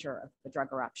nature of the drug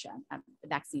eruption, the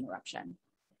vaccine eruption.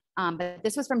 But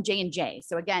this was from J&J.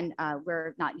 So again,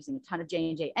 we're not using a ton of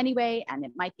J&J anyway, and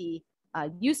it might be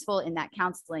useful in that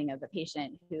counseling of a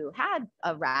patient who had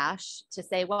a rash to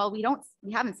say, well, we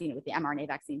haven't seen it with the mRNA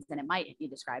vaccines, and it might be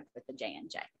described with the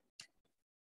J&J.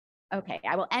 Okay,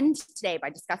 I will end today by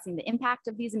discussing the impact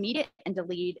of these immediate and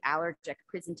delayed allergic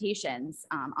presentations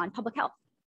on public health.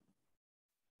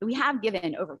 We have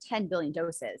given over 10 billion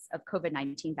doses of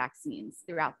COVID-19 vaccines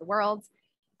throughout the world.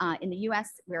 In the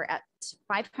US, we're at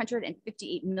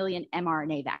 558 million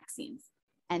mRNA vaccines.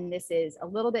 And this is a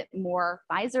little bit more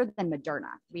Pfizer than Moderna,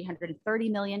 330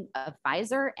 million of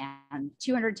Pfizer and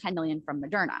 210 million from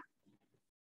Moderna.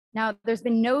 Now, there's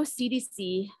been no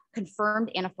CDC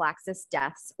confirmed anaphylaxis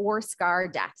deaths or SCAR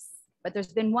deaths, but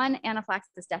there's been one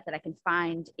anaphylaxis death that I can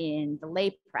find in the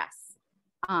lay press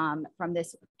from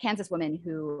this Kansas woman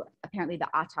who apparently the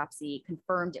autopsy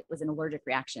confirmed it was an allergic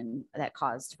reaction that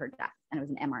caused her death, and it was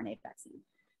an mRNA vaccine.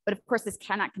 But of course, this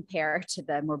cannot compare to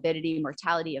the morbidity and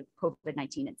mortality of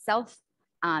COVID-19 itself.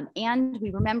 And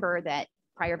we remember that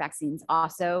prior vaccines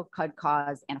also could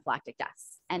cause anaphylactic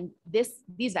deaths. And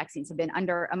these vaccines have been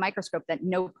under a microscope that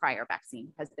no prior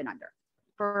vaccine has been under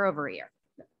for over a year.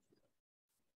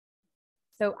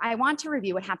 So I want to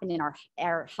review what happened in our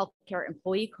healthcare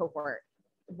employee cohort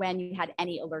when you had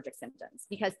any allergic symptoms,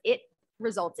 because it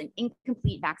results in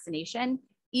incomplete vaccination,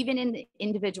 even in the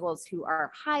individuals who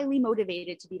are highly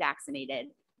motivated to be vaccinated,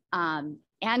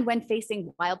 and when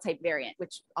facing wild type variant,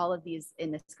 which all of these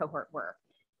in this cohort were.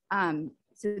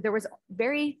 So there was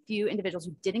very few individuals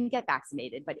who didn't get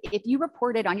vaccinated, but if you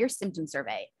reported on your symptom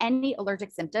survey any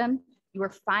allergic symptom, you were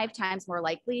 5 times more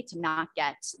likely to not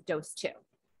get dose 2.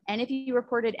 And if you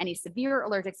reported any severe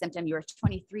allergic symptom, you were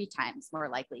 23 times more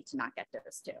likely to not get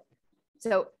dose 2.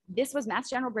 So this was Mass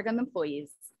General Brigham employees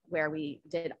where we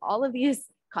did all of these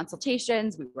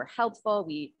consultations, we were helpful,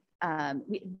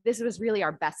 this was really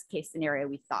our best case scenario,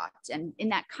 we thought. And in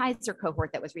that Kaiser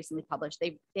cohort that was recently published,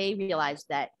 they realized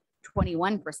that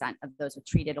 21% of those with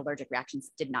treated allergic reactions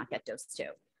did not get dose 2.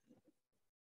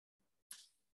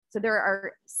 So there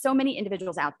are so many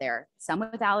individuals out there, some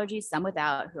with allergies, some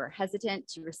without, who are hesitant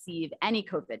to receive any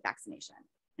COVID vaccination.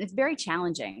 And it's very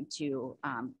challenging to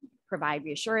provide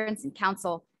reassurance and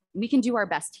counsel. And we can do our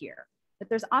best here. But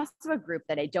there's also a group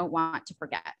that I don't want to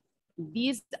forget.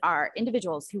 These are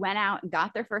individuals who went out and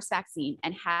got their first vaccine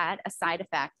and had a side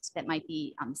effect that might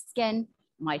be on the skin,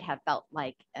 might have felt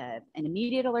like an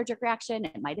immediate allergic reaction.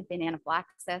 It might have been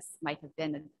anaphylaxis, might have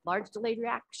been a large delayed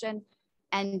reaction.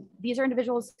 And these are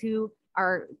individuals who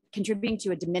are contributing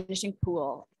to a diminishing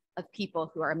pool of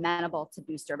people who are amenable to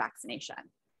booster vaccination.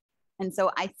 And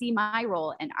so I see my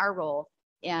role and our role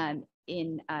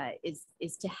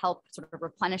is to help sort of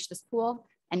replenish this pool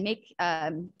and make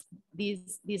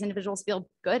these individuals feel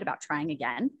good about trying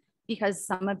again, because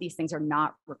some of these things are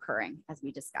not recurring, as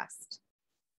we discussed.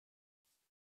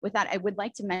 With that, I would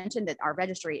like to mention that our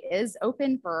registry is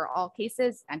open for all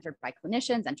cases entered by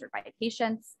clinicians, entered by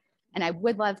patients. And I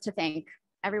would love to thank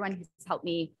everyone who's helped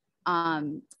me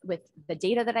with the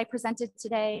data that I presented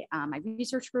today, my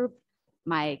research group.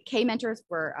 My K mentors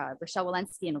were Rochelle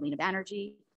Walensky and Alina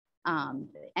Banerjee.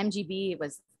 MGB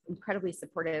was incredibly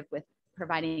supportive with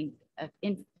providing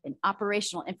an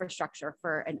operational infrastructure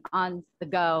for an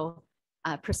on-the-go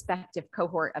prospective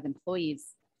cohort of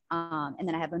employees. And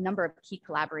then I have a number of key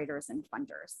collaborators and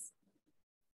funders.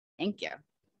 Thank you.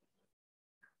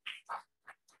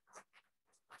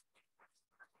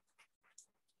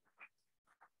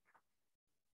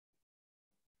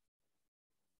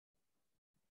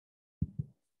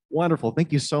 Wonderful.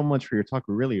 Thank you so much for your talk.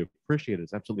 We really appreciate it.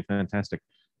 It's absolutely fantastic.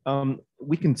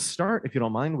 We can start, if you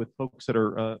don't mind, with folks that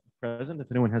are present, if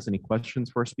anyone has any questions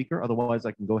for our speaker. Otherwise,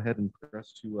 I can go ahead and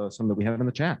progress to some that we have in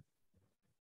the chat.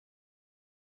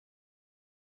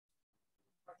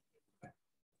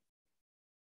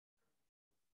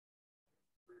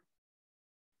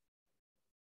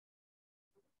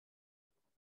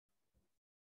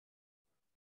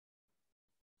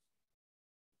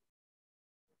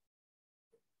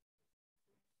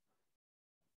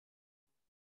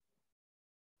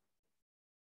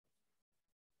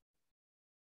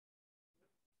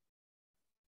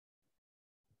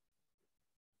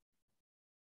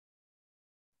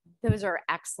 Those are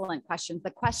excellent questions.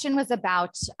 The question was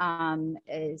about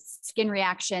skin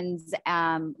reactions,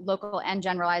 local and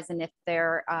generalized, and if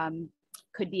there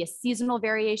could be a seasonal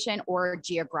variation or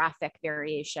geographic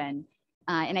variation.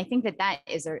 And I think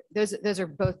those are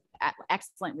both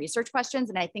excellent research questions.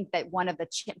 And I think that one of the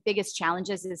biggest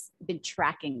challenges has been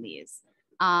tracking these.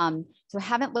 So I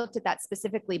haven't looked at that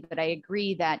specifically, but I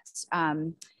agree that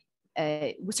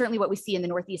certainly what we see in the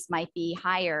Northeast might be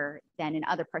higher than in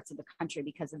other parts of the country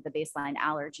because of the baseline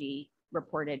allergy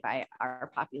reported by our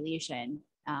population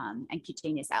and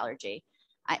cutaneous allergy.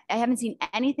 I haven't seen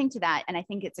anything to that, and I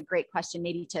think it's a great question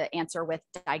maybe to answer with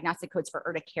diagnostic codes for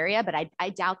urticaria, but I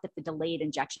doubt that the delayed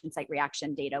injection site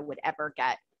reaction data would ever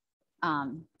get,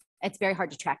 it's very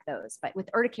hard to track those, but with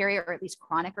urticaria, or at least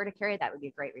chronic urticaria, that would be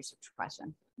a great research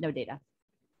question. No data.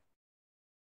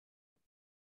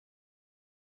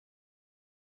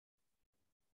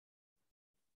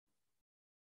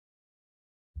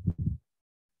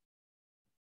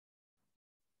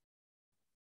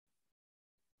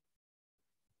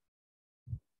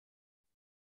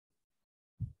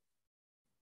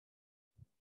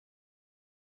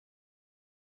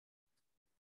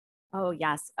 Oh,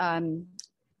 yes. So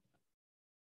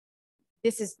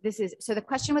the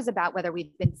question was about whether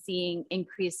we've been seeing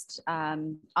increased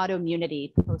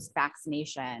autoimmunity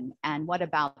post-vaccination, and what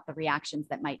about the reactions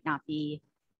that might not be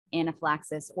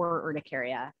anaphylaxis or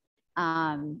urticaria,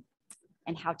 and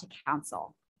how to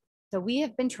counsel. So we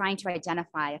have been trying to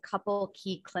identify a couple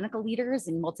key clinical leaders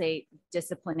in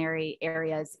multidisciplinary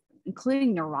areas,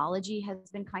 including neurology has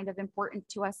been kind of important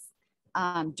to us,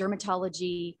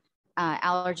 dermatology,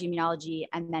 allergy, immunology,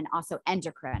 and then also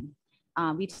endocrine.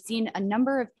 We've seen a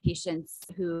number of patients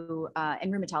who,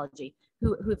 in rheumatology,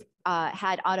 who've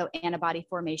had autoantibody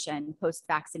formation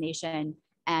post-vaccination,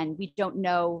 and we don't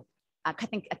know, I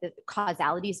think the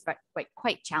causality is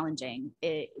quite challenging.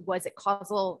 Was it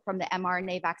causal from the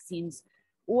mRNA vaccines,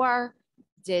 or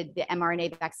did the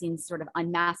mRNA vaccines sort of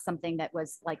unmask something that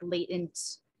was like latent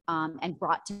and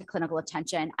brought to clinical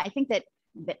attention? I think that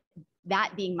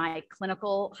being my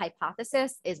clinical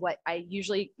hypothesis is what I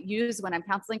usually use when I'm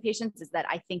counseling patients, is that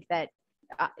I think that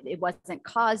it wasn't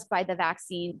caused by the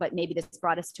vaccine, but maybe this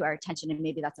brought us to our attention, and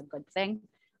maybe that's a good thing.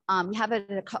 We have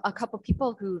a couple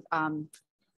people who've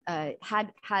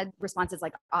had responses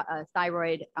like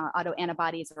thyroid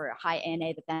autoantibodies or high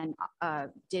ANA, but then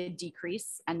did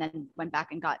decrease and then went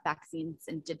back and got vaccines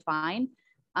and did fine.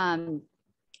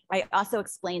 I also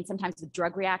explained sometimes with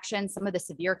drug reactions, some of the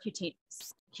severe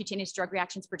cutaneous drug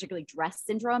reactions, particularly DRESS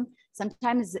syndrome,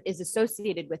 sometimes is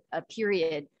associated with a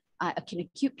period, an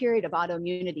acute period of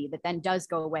autoimmunity that then does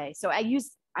go away. So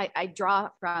I draw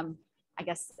from, I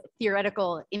guess,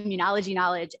 theoretical immunology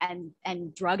knowledge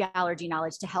and drug allergy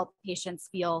knowledge to help patients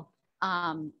feel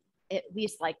at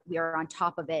least like we are on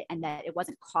top of it and that it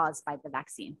wasn't caused by the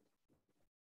vaccine.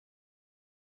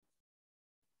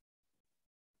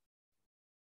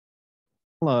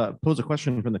 I'll pose a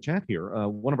question from the chat here.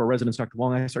 One of our residents, Dr.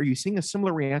 Wong, asked, are you seeing a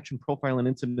similar reaction profile and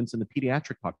incidence in the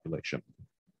pediatric population?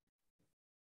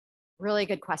 Really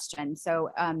good question. So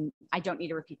I don't need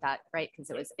to repeat that, right? Because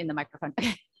it was in the microphone.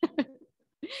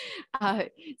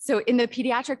 So in the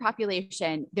pediatric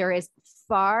population, there is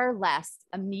far less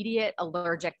immediate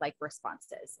allergic-like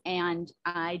responses. And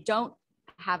I don't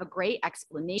have a great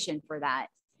explanation for that,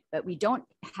 but we don't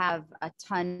have a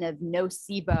ton of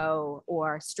nocebo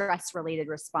or stress-related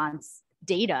response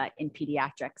data in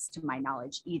pediatrics, to my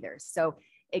knowledge, either. So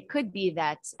it could be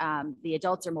that the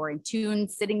adults are more in tune,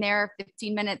 sitting there,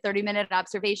 15-minute, 30-minute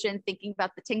observation, thinking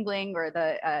about the tingling or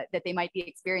the that they might be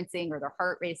experiencing or their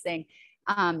heart racing,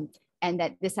 and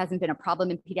that this hasn't been a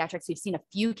problem in pediatrics. We've seen a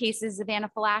few cases of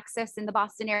anaphylaxis in the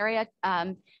Boston area.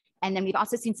 And then we've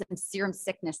also seen some serum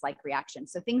sickness-like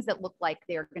reactions. So things that look like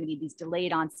they're going to be these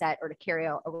delayed onset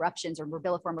urticarial eruptions or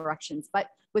morbilliform eruptions, but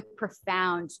with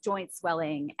profound joint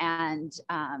swelling and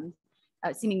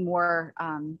seeming more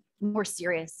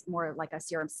serious, more like a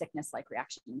serum sickness-like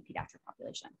reaction in the pediatric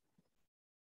population.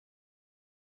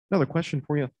 Another question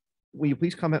for you. Will you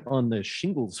please comment on the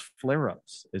shingles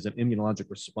flare-ups as an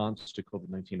immunologic response to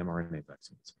COVID-19 mRNA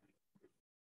vaccines?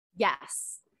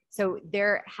 Yes. So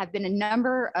there have been a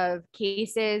number of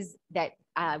cases that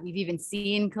we've even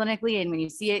seen clinically, and when you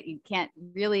see it, you can't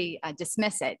really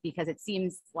dismiss it because it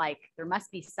seems like there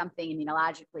must be something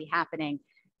immunologically happening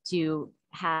to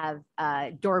have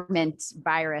a dormant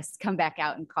virus come back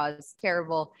out and cause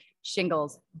terrible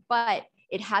shingles. But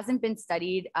it hasn't been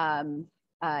studied.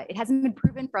 It hasn't been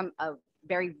proven from a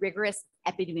very rigorous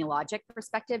epidemiologic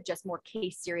perspective, just more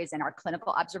case series in our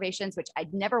clinical observations, which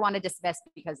I'd never want to dismiss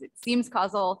because it seems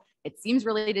causal, it seems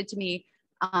related to me.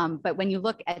 But when you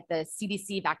look at the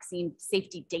CDC vaccine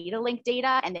safety data link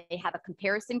data, and they have a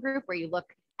comparison group where you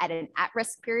look at an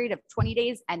at-risk period of 20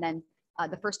 days and then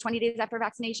the first 20 days after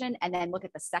vaccination, and then look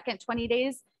at the second 20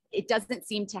 days, it doesn't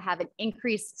seem to have an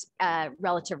increased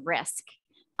relative risk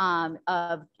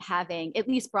of having at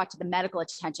least brought to the medical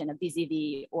attention of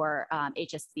BZV or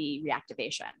HSV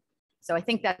reactivation. So I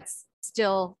think that's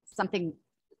still something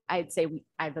I'd say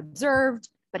I've observed,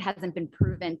 but hasn't been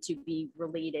proven to be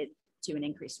related to an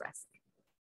increased risk.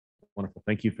 Wonderful,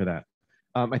 thank you for that.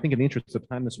 I think in the interest of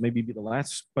time, this may be the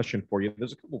last question for you.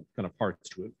 There's a couple kind of parts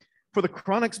to it. For the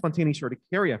chronic spontaneous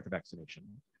urticaria after vaccination,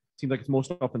 it seems like it's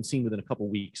most often seen within a couple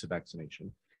of weeks of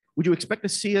vaccination. Would you expect to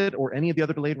see it or any of the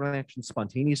other delayed reactions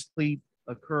spontaneously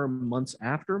occur months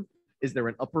after? Is there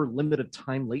an upper limit of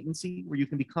time latency where you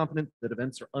can be confident that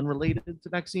events are unrelated to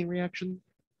vaccine reaction?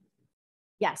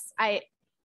 Yes,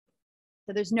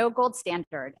 so there's no gold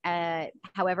standard.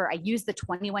 However, I use the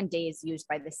 21 days used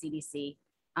by the CDC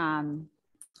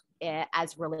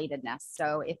as relatedness.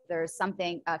 So if there's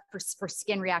something for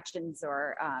skin reactions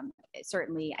or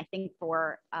certainly I think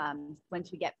for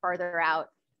once we get farther out,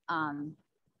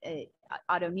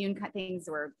 autoimmune things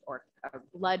or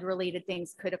blood related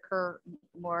things could occur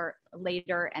more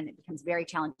later and it becomes very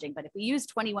challenging. But if we use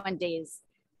 21 days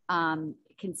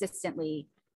consistently,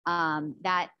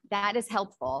 that is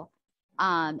helpful.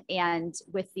 And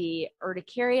with the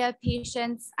urticaria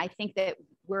patients, I think that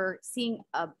we're seeing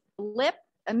a blip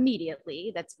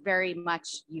immediately. That's very much,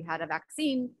 you had a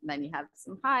vaccine, then you have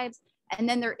some hives. And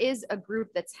then there is a group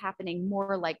that's happening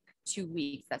more like 2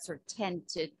 weeks, that's sort of 10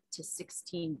 to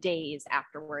 16 days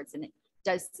afterwards. And it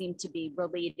does seem to be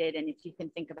related. And if you can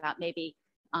think about maybe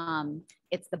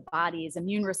it's the body's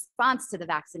immune response to the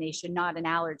vaccination, not an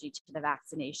allergy to the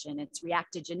vaccination. It's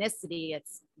reactogenicity.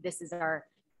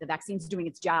 The vaccine's doing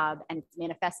its job and it's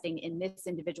manifesting in this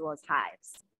individual as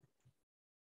hives.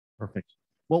 Perfect.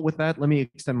 Well, with that, let me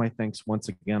extend my thanks once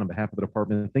again on behalf of the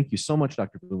department. Thank you so much,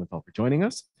 Dr. Blumenthal, for joining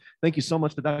us. Thank you so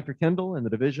much to Dr. Kendall and the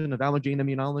Division of Allergy and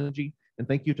Immunology. And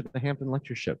thank you to the Hampton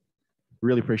Lectureship.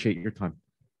 Really appreciate your time.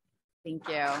 Thank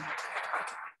you.